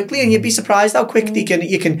 very quickly, and you'd be surprised how quick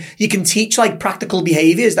you can teach like practical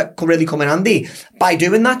behaviours that could really come in handy by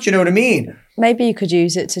doing that. Do you know what I mean? Maybe you could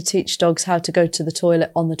use it to teach dogs how to go to the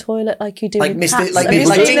toilet on the toilet, like you do with cats. Like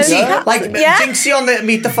Jinxie on the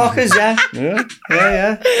Meet the Fockers, yeah.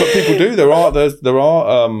 But people do. There are videos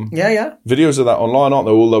of that online, aren't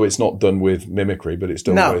there? Although it's not done with mimicry, but it's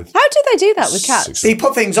done with. How do they do that with cats? They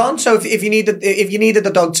put things on. So if you needed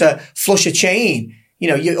the dog to flush a chain, you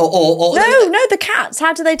know, the cats.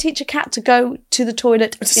 How do they teach a cat to go to the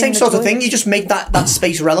toilet? It's the same sort of thing. You just make that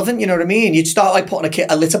space relevant. You know what I mean? You'd start like putting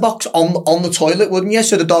a litter box on the toilet, wouldn't you?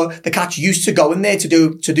 So the cat's used to going there to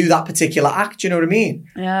do that particular act. You know what I mean?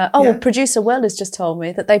 Yeah. Oh, well, producer Will has just told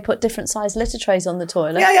me that they put different sized litter trays on the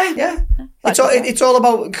toilet. Yeah. It's all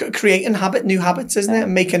about creating new habits, isn't it?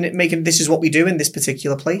 And making this is what we do in this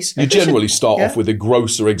particular place. You generally start off with a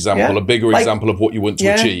grosser example, a bigger example of what you want to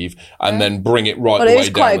achieve, and then bring it right. It is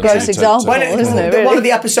quite a gross example, isn't it? Really? One of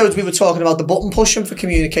the episodes we were talking about the button pushing for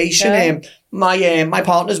communication. My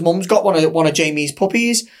partner's mum's got one of Jamie's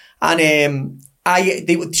puppies, and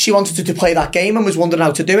she wanted to play that game and was wondering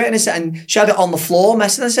how to do it, and she had it on the floor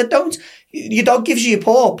messing. I said, "Don't. Your dog gives you your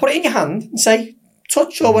paw. Put it in your hand and say."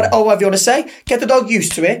 Touch or whatever you want to say, get the dog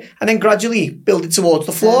used to it, and then gradually build it towards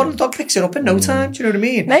the floor, and the dog picks it up in no time. Do you know what I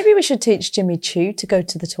mean? Maybe we should teach Jimmy Choo to go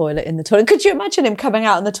to the toilet in the toilet. Could you imagine him coming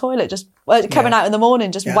out in the toilet, just coming out in the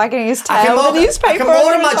morning, just wagging his tail with the newspaper? I can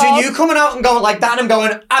more imagine you coming out and going like that, and I'm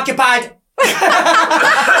going, occupied.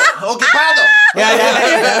 Occupado. A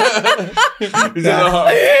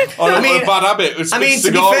bad habit. To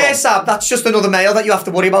be fair, Sab, that's just another male that you have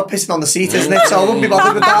to worry about pissing on the seat, isn't it? So I wouldn't be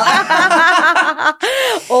bothered with that.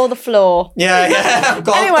 Or the floor. Yeah.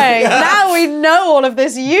 Anyway, now we know all of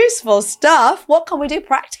this useful stuff. What can we do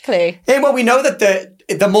practically? Well, we know that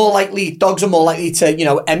dogs are more likely to, you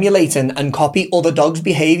know, emulate and copy other dogs'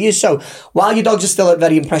 behaviours. So while your dogs are still at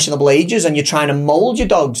very impressionable ages and you're trying to mould your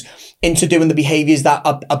dogs into doing the behaviours that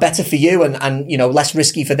are better for you and, you know, less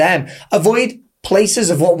risky for them, avoid places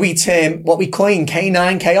of what we coin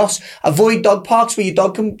canine chaos. Avoid dog parks where your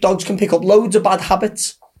dogs can pick up loads of bad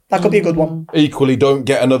habits. That could be a good one. Equally, don't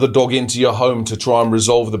get another dog into your home to try and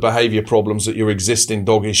resolve the behaviour problems that your existing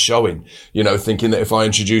dog is showing. You know, thinking that if I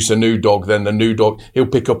introduce a new dog, then the new dog, he'll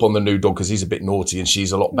pick up on the new dog because he's a bit naughty and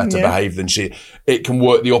she's a lot better behaved than she. It can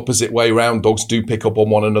work the opposite way around. Dogs do pick up on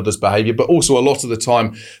one another's behaviour, but also a lot of the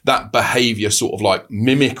time that behaviour, sort of like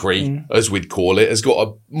mimicry, as we'd call it, has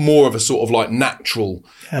got more of a sort of like natural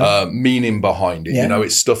meaning behind it. You know,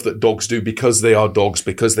 it's stuff that dogs do because they are dogs,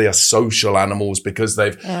 because they are social animals, because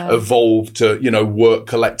they've evolved to, you know, work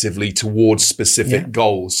collectively towards specific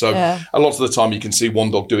goals. So a lot of the time you can see one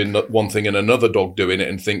dog doing one thing and another dog doing it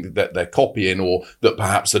and think that they're copying, or that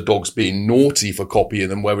perhaps a dog's being naughty for copying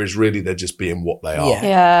them, whereas really they're just being what they are.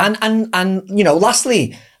 And you know,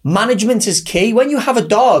 lastly, management is key. When you have a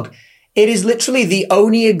dog, it is literally the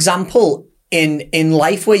only example in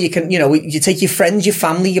life where you can, you know, you take your friends, your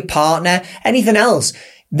family, your partner, anything else.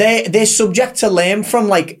 They're subject to learn from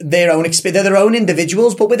like their own experience. They're their own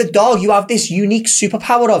individuals, but with a dog, you have this unique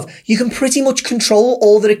superpower of you can pretty much control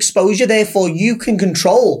all their exposure. Therefore, you can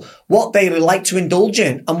control what they like to indulge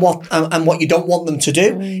in and what you don't want them to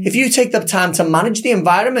do. If you take the time to manage the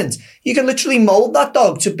environment, you can literally mold that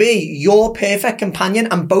dog to be your perfect companion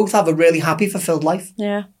and both have a really happy, fulfilled life.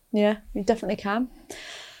 Yeah, you definitely can.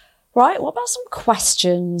 Right, what about some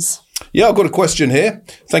questions? Yeah, I've got a question here.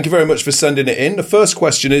 Thank you very much for sending it in. The first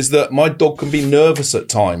question is that my dog can be nervous at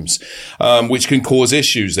times, which can cause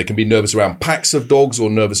issues. They can be nervous around packs of dogs or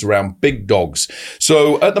nervous around big dogs.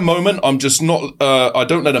 So at the moment, I'm just not, I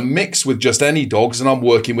don't let her mix with just any dogs, and I'm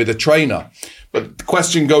working with a trainer. But the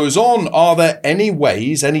question goes on, are there any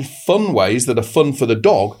fun ways that are fun for the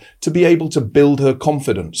dog to be able to build her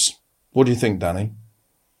confidence? What do you think, Danny?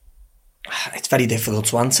 It's very difficult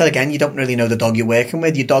to answer. Again, you don't really know the dog you're working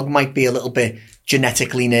with. Your dog might be a little bit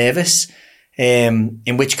genetically nervous, in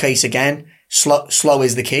which case, again, slow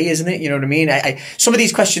is the key, isn't it? You know what I mean? Some of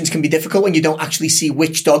these questions can be difficult when you don't actually see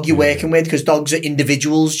which dog you're working with, because dogs are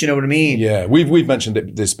individuals. Do you know what I mean? Yeah, we've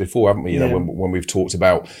mentioned this before, haven't we? You know, when we've talked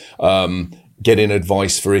about getting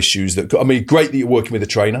advice for issues that, I mean, great that you're working with a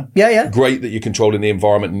trainer. Yeah. Great that you're controlling the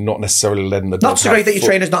environment and not necessarily letting the dog. Not so great that your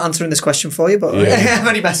trainer's not answering this question for you, but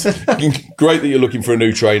very best. Great that you're looking for a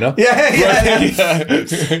new trainer. Yeah.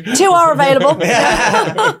 2 are available.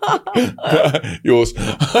 Yours.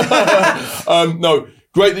 No.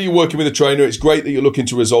 Great that you're working with a trainer. It's great that you're looking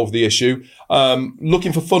to resolve the issue.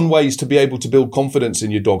 Looking for fun ways to be able to build confidence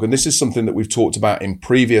in your dog. And this is something that we've talked about in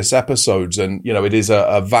previous episodes. And, you know, it is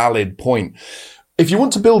a valid point. If you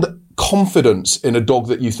want to build confidence in a dog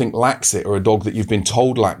that you think lacks it, or a dog that you've been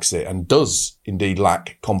told lacks it and does indeed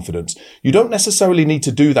lack confidence, you don't necessarily need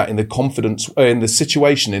to do that in the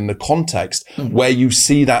situation, in the context where you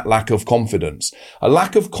see that lack of confidence. A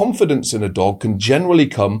lack of confidence in a dog can generally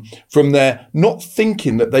come from their not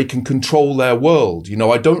thinking that they can control their world. You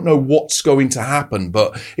know, I don't know what's going to happen,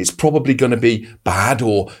 but it's probably going to be bad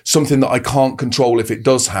or something that I can't control if it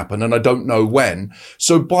does happen, and I don't know when.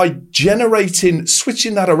 So by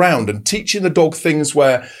switching that around and teaching the dog things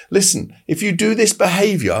where, listen, if you do this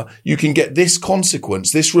behavior, you can get this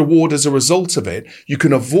consequence, this reward as a result of it. You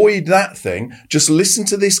can avoid that thing. Just listen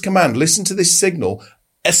to this command, listen to this signal.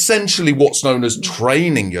 Essentially what's known as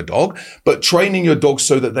training your dog, but training your dog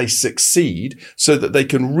so that they succeed, so that they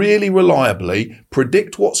can really reliably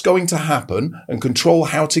predict what's going to happen and control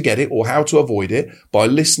how to get it or how to avoid it by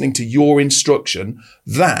listening to your instruction.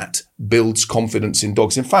 That builds confidence in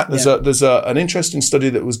dogs. In fact, there's an interesting study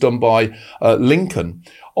that was done by Lincoln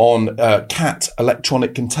on cat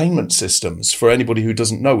electronic containment systems. For anybody who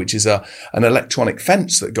doesn't know, which is an electronic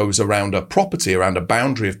fence that goes around a property, around a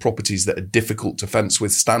boundary of properties that are difficult to fence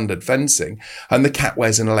with standard fencing, and the cat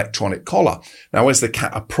wears an electronic collar. Now, as the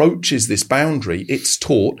cat approaches this boundary, it's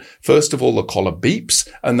taught, first of all, the collar beeps,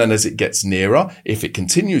 and then as it gets nearer, if it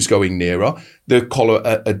continues going nearer, the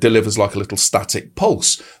collar delivers like a little static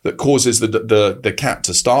pulse that causes the cat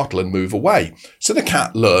to startle and move away. So the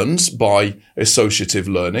cat learns by associative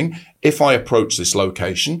learning. If I approach this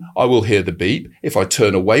location, I will hear the beep. If I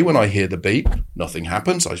turn away when I hear the beep, nothing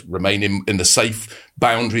happens. I remain in the safe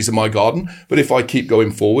boundaries of my garden. But if I keep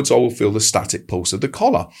going forwards, I will feel the static pulse of the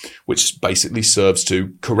collar, which basically serves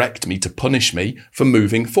to correct me, to punish me for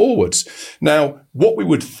moving forwards. Now, what we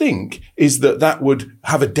would think is that would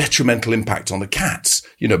have a detrimental impact on the cats,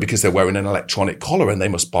 you know, because they're wearing an electronic collar, and they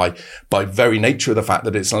must, by very nature of the fact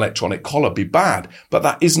that it's an electronic collar, be bad. But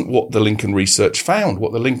that isn't what the Lincoln research found.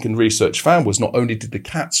 What the Lincoln research found was not only did the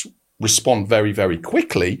cats respond very, very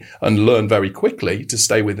quickly and learn very quickly to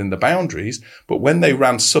stay within the boundaries, but when they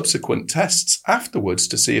ran subsequent tests afterwards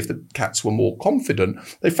to see if the cats were more confident,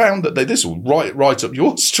 they found that this was right up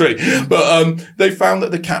your street, but they found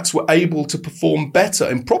that the cats were able to perform better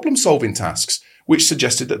in problem-solving tasks, which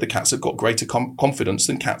suggested that the cats had got greater confidence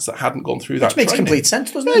than cats that hadn't gone through that Which makes training. Complete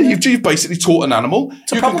sense, doesn't it? You've basically taught an animal.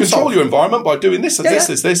 You can control your environment by doing this and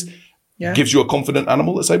this. Yeah. Gives you a confident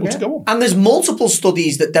animal that's able to go on. And there's multiple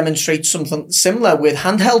studies that demonstrate something similar with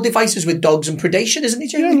handheld devices with dogs and predation, isn't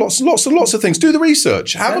it, Jamie? Yeah, lots of things. Do the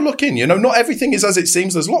research. Have a look in. You know, not everything is as it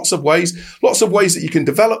seems. There's lots of ways that you can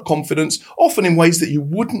develop confidence, often in ways that you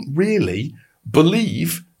wouldn't really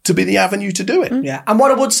believe to be the avenue to do it. Yeah. And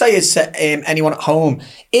what I would say is anyone at home,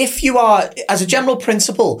 if you are, as a general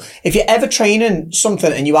principle, if you're ever training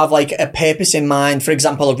something and you have like a purpose in mind, for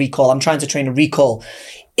example, a recall, I'm trying to train a recall.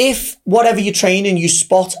 If whatever you're training, you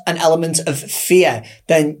spot an element of fear,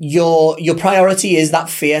 then your priority is that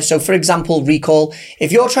fear. So for example, recall,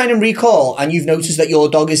 if you're training recall and you've noticed that your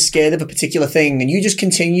dog is scared of a particular thing and you just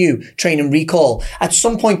continue training recall, at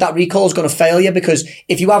some point that recall is going to fail you, because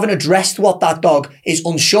if you haven't addressed what that dog is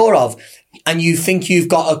unsure of, and you think you've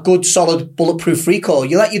got a good, solid, bulletproof recall,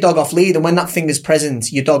 you let your dog off lead, and when that thing is present,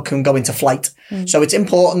 your dog can go into flight. So it's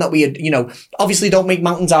important that we, obviously don't make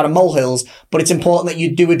mountains out of molehills, but it's important that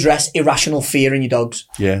you do address irrational fear in your dogs.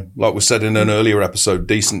 Yeah. Like we said in an earlier episode,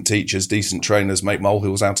 decent teachers, decent trainers make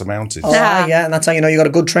molehills out of mountains. Oh, yeah. And that's how you know you got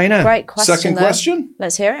a good trainer. Great question. Second question?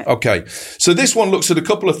 Let's hear it. Okay. So this one looks at a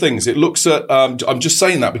couple of things. It looks at, I'm just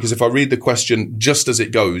saying that because if I read the question just as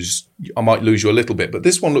it goes, I might lose you a little bit. But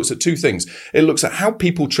this one looks at two things. It looks at how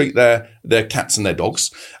people treat their cats and their dogs.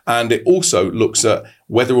 And it also looks at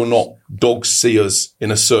whether or not dogs see us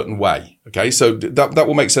in a certain way. Okay. So that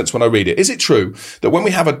will make sense when I read it. Is it true that when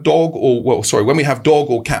we have when we have dog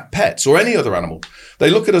or cat pets or any other animal, they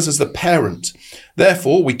look at us as the parent?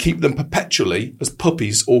 Therefore, we keep them perpetually as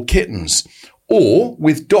puppies or kittens. Or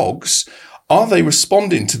with dogs, are they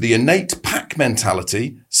responding to the innate pack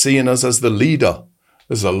mentality, seeing us as the leader?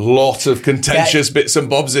 There's a lot of contentious bits and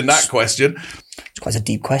bobs in that question. It's quite a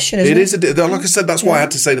deep question, isn't it? It is. Like I said, that's why I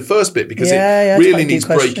had to say the first bit, because it it's really quite a deep needs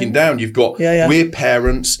breaking question. down. You've got we're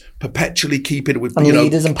parents perpetually keeping it with, And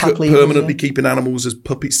leaders and pack leaders, permanently keeping animals as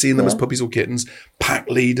puppies, seeing them as puppies or kittens, pack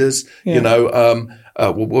leaders,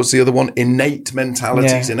 what was the other one? Innate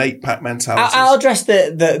mentalities, innate pack mentalities. I'll address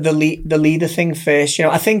the leader thing first.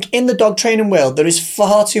 I think in the dog training world, there is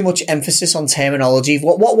far too much emphasis on terminology.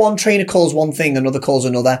 What one trainer calls one thing, another calls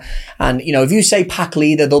another. And, if you say pack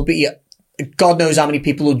leader, there'll be God knows how many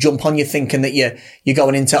people will jump on you thinking that you're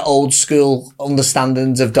going into old school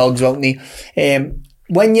understandings of dogs, won't they?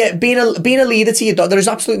 When you're being a leader to your dog, there is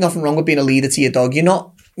absolutely nothing wrong with being a leader to your dog. You're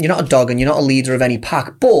not a dog and you're not a leader of any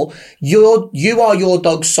pack, but you are your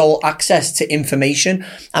dog's sole access to information.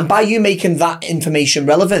 And by you making that information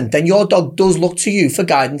relevant, then your dog does look to you for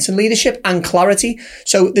guidance and leadership and clarity.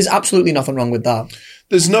 So there's absolutely nothing wrong with that.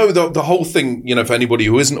 There's the whole thing, for anybody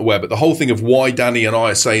who isn't aware, but the whole thing of why Danny and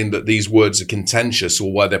I are saying that these words are contentious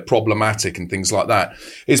or why they're problematic and things like that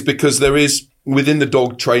is because there is, within the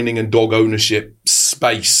dog training and dog ownership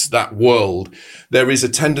space, that world, there is a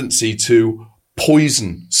tendency to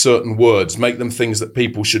poison certain words, make them things that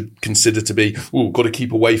people should consider to be, got to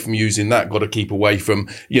keep away from using that, got to keep away from,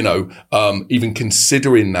 even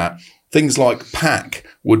considering that. Things like pack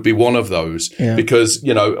would be one of those because,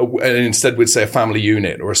 and instead we'd say a family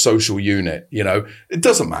unit or a social unit, it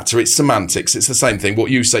doesn't matter. It's semantics. It's the same thing.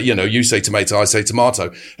 What you say, you say tomato, I say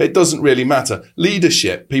tomato. It doesn't really matter.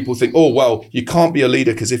 Leadership, people think, you can't be a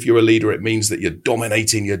leader because if you're a leader, it means that you're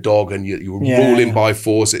dominating your dog and you're ruling by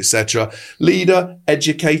force, etc. Leader,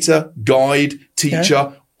 educator, guide,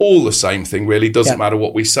 teacher, all the same thing really. Doesn't matter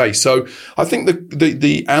what we say. So I think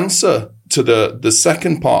the answer to the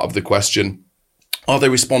second part of the question, are they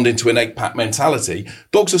responding to innate pack mentality?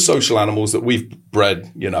 Dogs are social animals that we've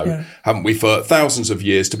bred, haven't we, for thousands of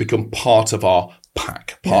years to become part of our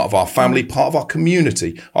pack, part of our family, part of our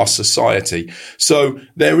community, our society. So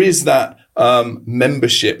there is that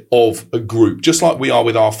membership of a group, just like we are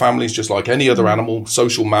with our families, just like any other animal,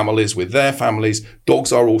 social mammal is with their families.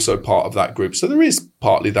 Dogs are also part of that group. So there is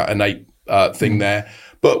partly that innate thing there.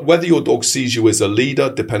 But whether your dog sees you as a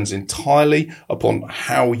leader depends entirely upon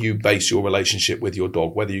how you base your relationship with your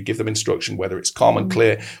dog, whether you give them instruction, whether it's calm and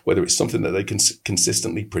clear, whether it's something that they can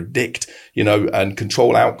consistently predict, and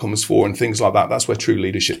control outcomes for and things like that. That's where true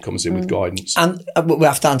leadership comes in with guidance. And we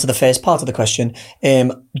have to answer the first part of the question.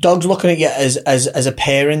 Dogs looking at you as a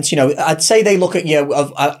parent, I'd say they look at you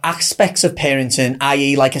of aspects of parenting,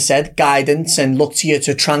 i.e., like I said, guidance, and look to you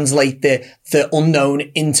to translate the unknown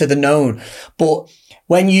into the known. But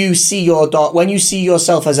when you see your dog, when you see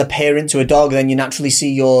yourself as a parent to a dog, then you naturally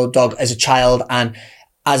see your dog as a child. And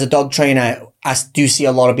as a dog trainer, I do see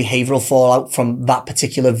a lot of behavioral fallout from that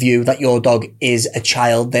particular view that your dog is a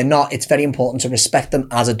child. They're not. It's very important to respect them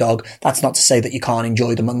as a dog. That's not to say that you can't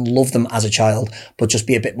enjoy them and love them as a child, but just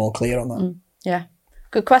be a bit more clear on that. Yeah.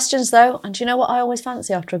 Good questions though. And do you know what I always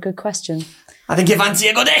fancy after a good question? I think you fancy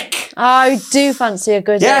a good ick. I do fancy a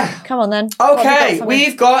good ick. Come on then. Okay.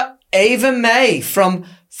 We've got Ava May from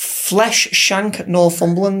Fleshshank,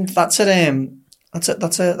 Northumberland. That's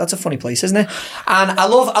a funny place, isn't it? And I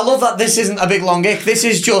love that this isn't a big long ick. This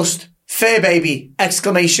is just fair baby! ! I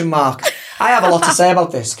have a lot to say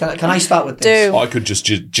about this. Can I start with this? Do. I could just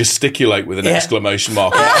gesticulate with an exclamation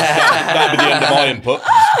mark. That'd be the end of my input.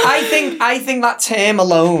 I think that term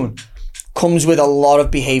alone comes with a lot of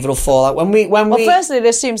behavioural fallout. Well, firstly, it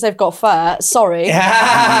assumes they've got fur. Sorry.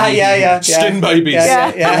 Yeah. Skin babies.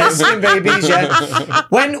 Yeah. Skin babies, yeah.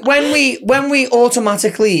 When we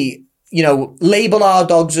automatically, label our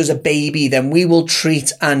dogs as a baby, then we will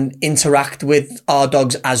treat and interact with our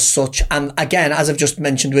dogs as such. And again, as I've just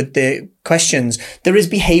mentioned with the questions, there is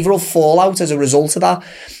behavioural fallout as a result of that.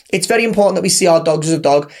 It's very important that we see our dogs as a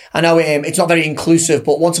dog. I know it's not very inclusive,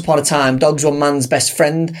 but once upon a time, dogs were man's best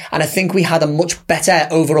friend. And I think we had a much better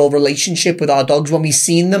overall relationship with our dogs when we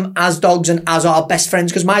seen them as dogs and as our best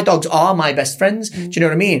friends, because my dogs are my best friends. Do you know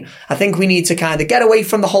what I mean? I think we need to kind of get away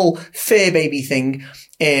from the whole fur baby thing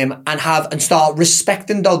and start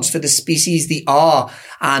respecting dogs for the species they are.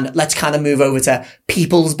 And let's kind of move over to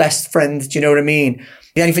people's best friend. Do you know what I mean?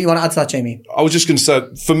 Anything you want to add to that, Jamie? I was just going to say,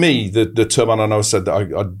 for me, the term, and I know I said that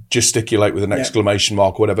I gesticulate with an exclamation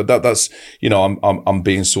mark or whatever. That's I'm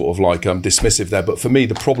being sort of like dismissive there. But for me,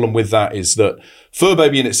 the problem with that is that fur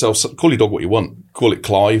baby in itself, call your dog what you want. Call it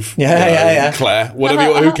Clive, Claire,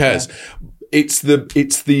 whatever. Who cares? It's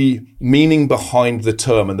the meaning behind the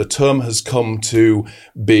term, and the term has come to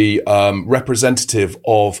be representative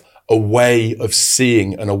of a way of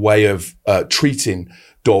seeing and a way of treating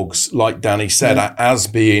dogs, like Danny said, as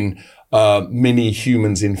being mini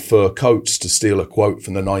humans in fur coats, to steal a quote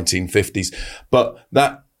from the 1950s. But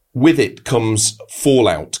that with it comes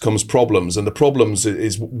fallout, comes problems. And the problems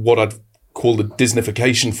is what I'd call the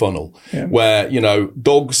Disneyfication funnel, where, you know,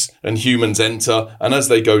 dogs and humans enter, and as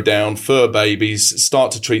they go down, fur babies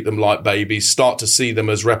start to treat them like babies, start to see them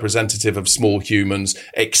as representative of small humans,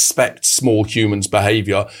 expect small humans'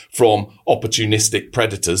 behavior from opportunistic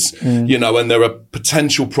predators, you know, and there are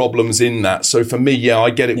potential problems in that. So for me,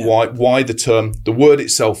 I get it. Why the term, the word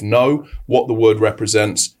itself, no. What the word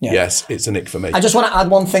represents, yes, it's an ick for me. I just want to add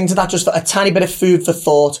one thing to that, just for a tiny bit of food for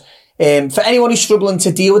thought. For anyone who's struggling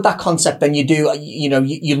to deal with that concept, then you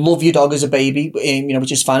love your dog as a baby,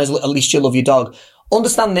 which is fine, at least you love your dog.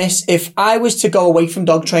 Understand this, if I was to go away from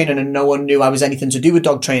dog training and no one knew I was anything to do with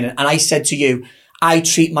dog training, and I said to you, I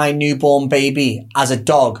treat my newborn baby as a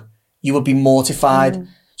dog, you would be mortified.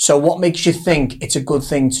 So what makes you think it's a good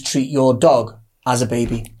thing to treat your dog as a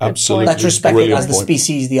baby? Absolutely. Let's respect it as the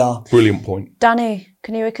species they are. Brilliant point. Danny,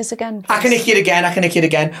 can you ick us again, please? I can ick it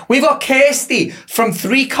again. We've got Kirsty from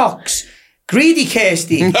Three Cocks. Greedy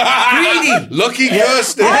Kirsty. Greedy. Lucky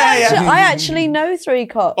Kirsty. I actually know Three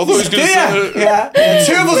Cocks. I thought he was going to say... Yeah.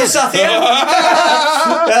 Two of us are sat here.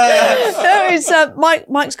 No, it's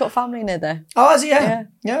Mike's got family near there. Oh, has he? Yeah,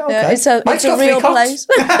 okay. Yeah, it's a real place.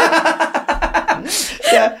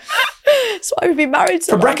 Yeah. That's why we've been married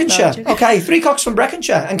so long. From Breckenshire. Okay, Three Cocks from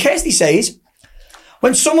Breckenshire. And Kirsty says,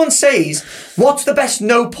 when someone says, what's the best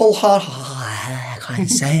no-pull hard... I can't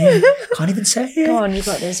even say it. Go on, you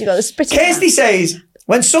got this. You got the spitting. Kirsty says,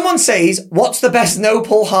 when someone says, what's the best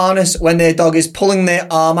no-pull harness when their dog is pulling their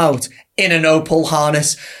arm out in a no-pull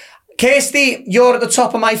harness? Kirsty, you're at the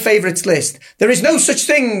top of my favourites list. There is no such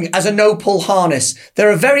thing as a no-pull harness.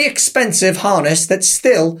 They're a very expensive harness that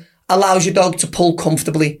still allows your dog to pull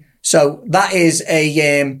comfortably. So that is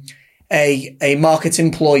a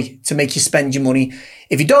marketing ploy to make you spend your money.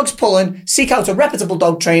 If your dog's pulling, seek out a reputable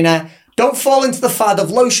dog trainer. Don't fall into the fad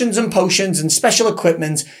of lotions and potions and special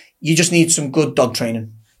equipment. You just need some good dog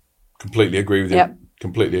training. Completely agree with you. Yep.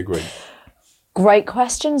 Completely agree. Great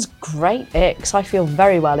questions, great icks. I feel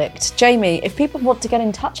very well icked. Jamie, if people want to get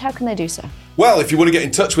in touch, how can they do so? Well, if you want to get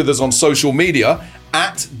in touch with us on social media,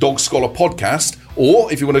 at Dog Scholar Podcast,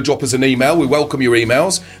 or if you want to drop us an email, we welcome your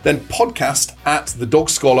emails, then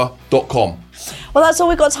podcast@thedogscholar.com. Well, that's all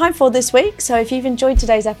we've got time for this week. So if you've enjoyed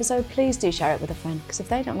today's episode, please do share it with a friend, because if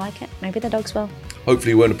they don't like it, maybe their dogs will.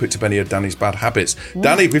 Hopefully you won't have picked up any of Danny's bad habits.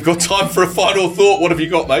 Danny, we've got time for a final thought. What have you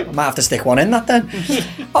got, mate? I might have to stick one in that then.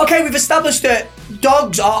 Okay, we've established that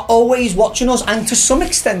dogs are always watching us and to some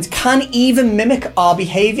extent can even mimic our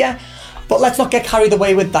behaviour. But let's not get carried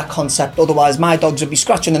away with that concept, otherwise my dogs would be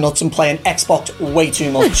scratching the nuts and playing Xbox way too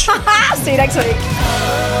much. See you next week.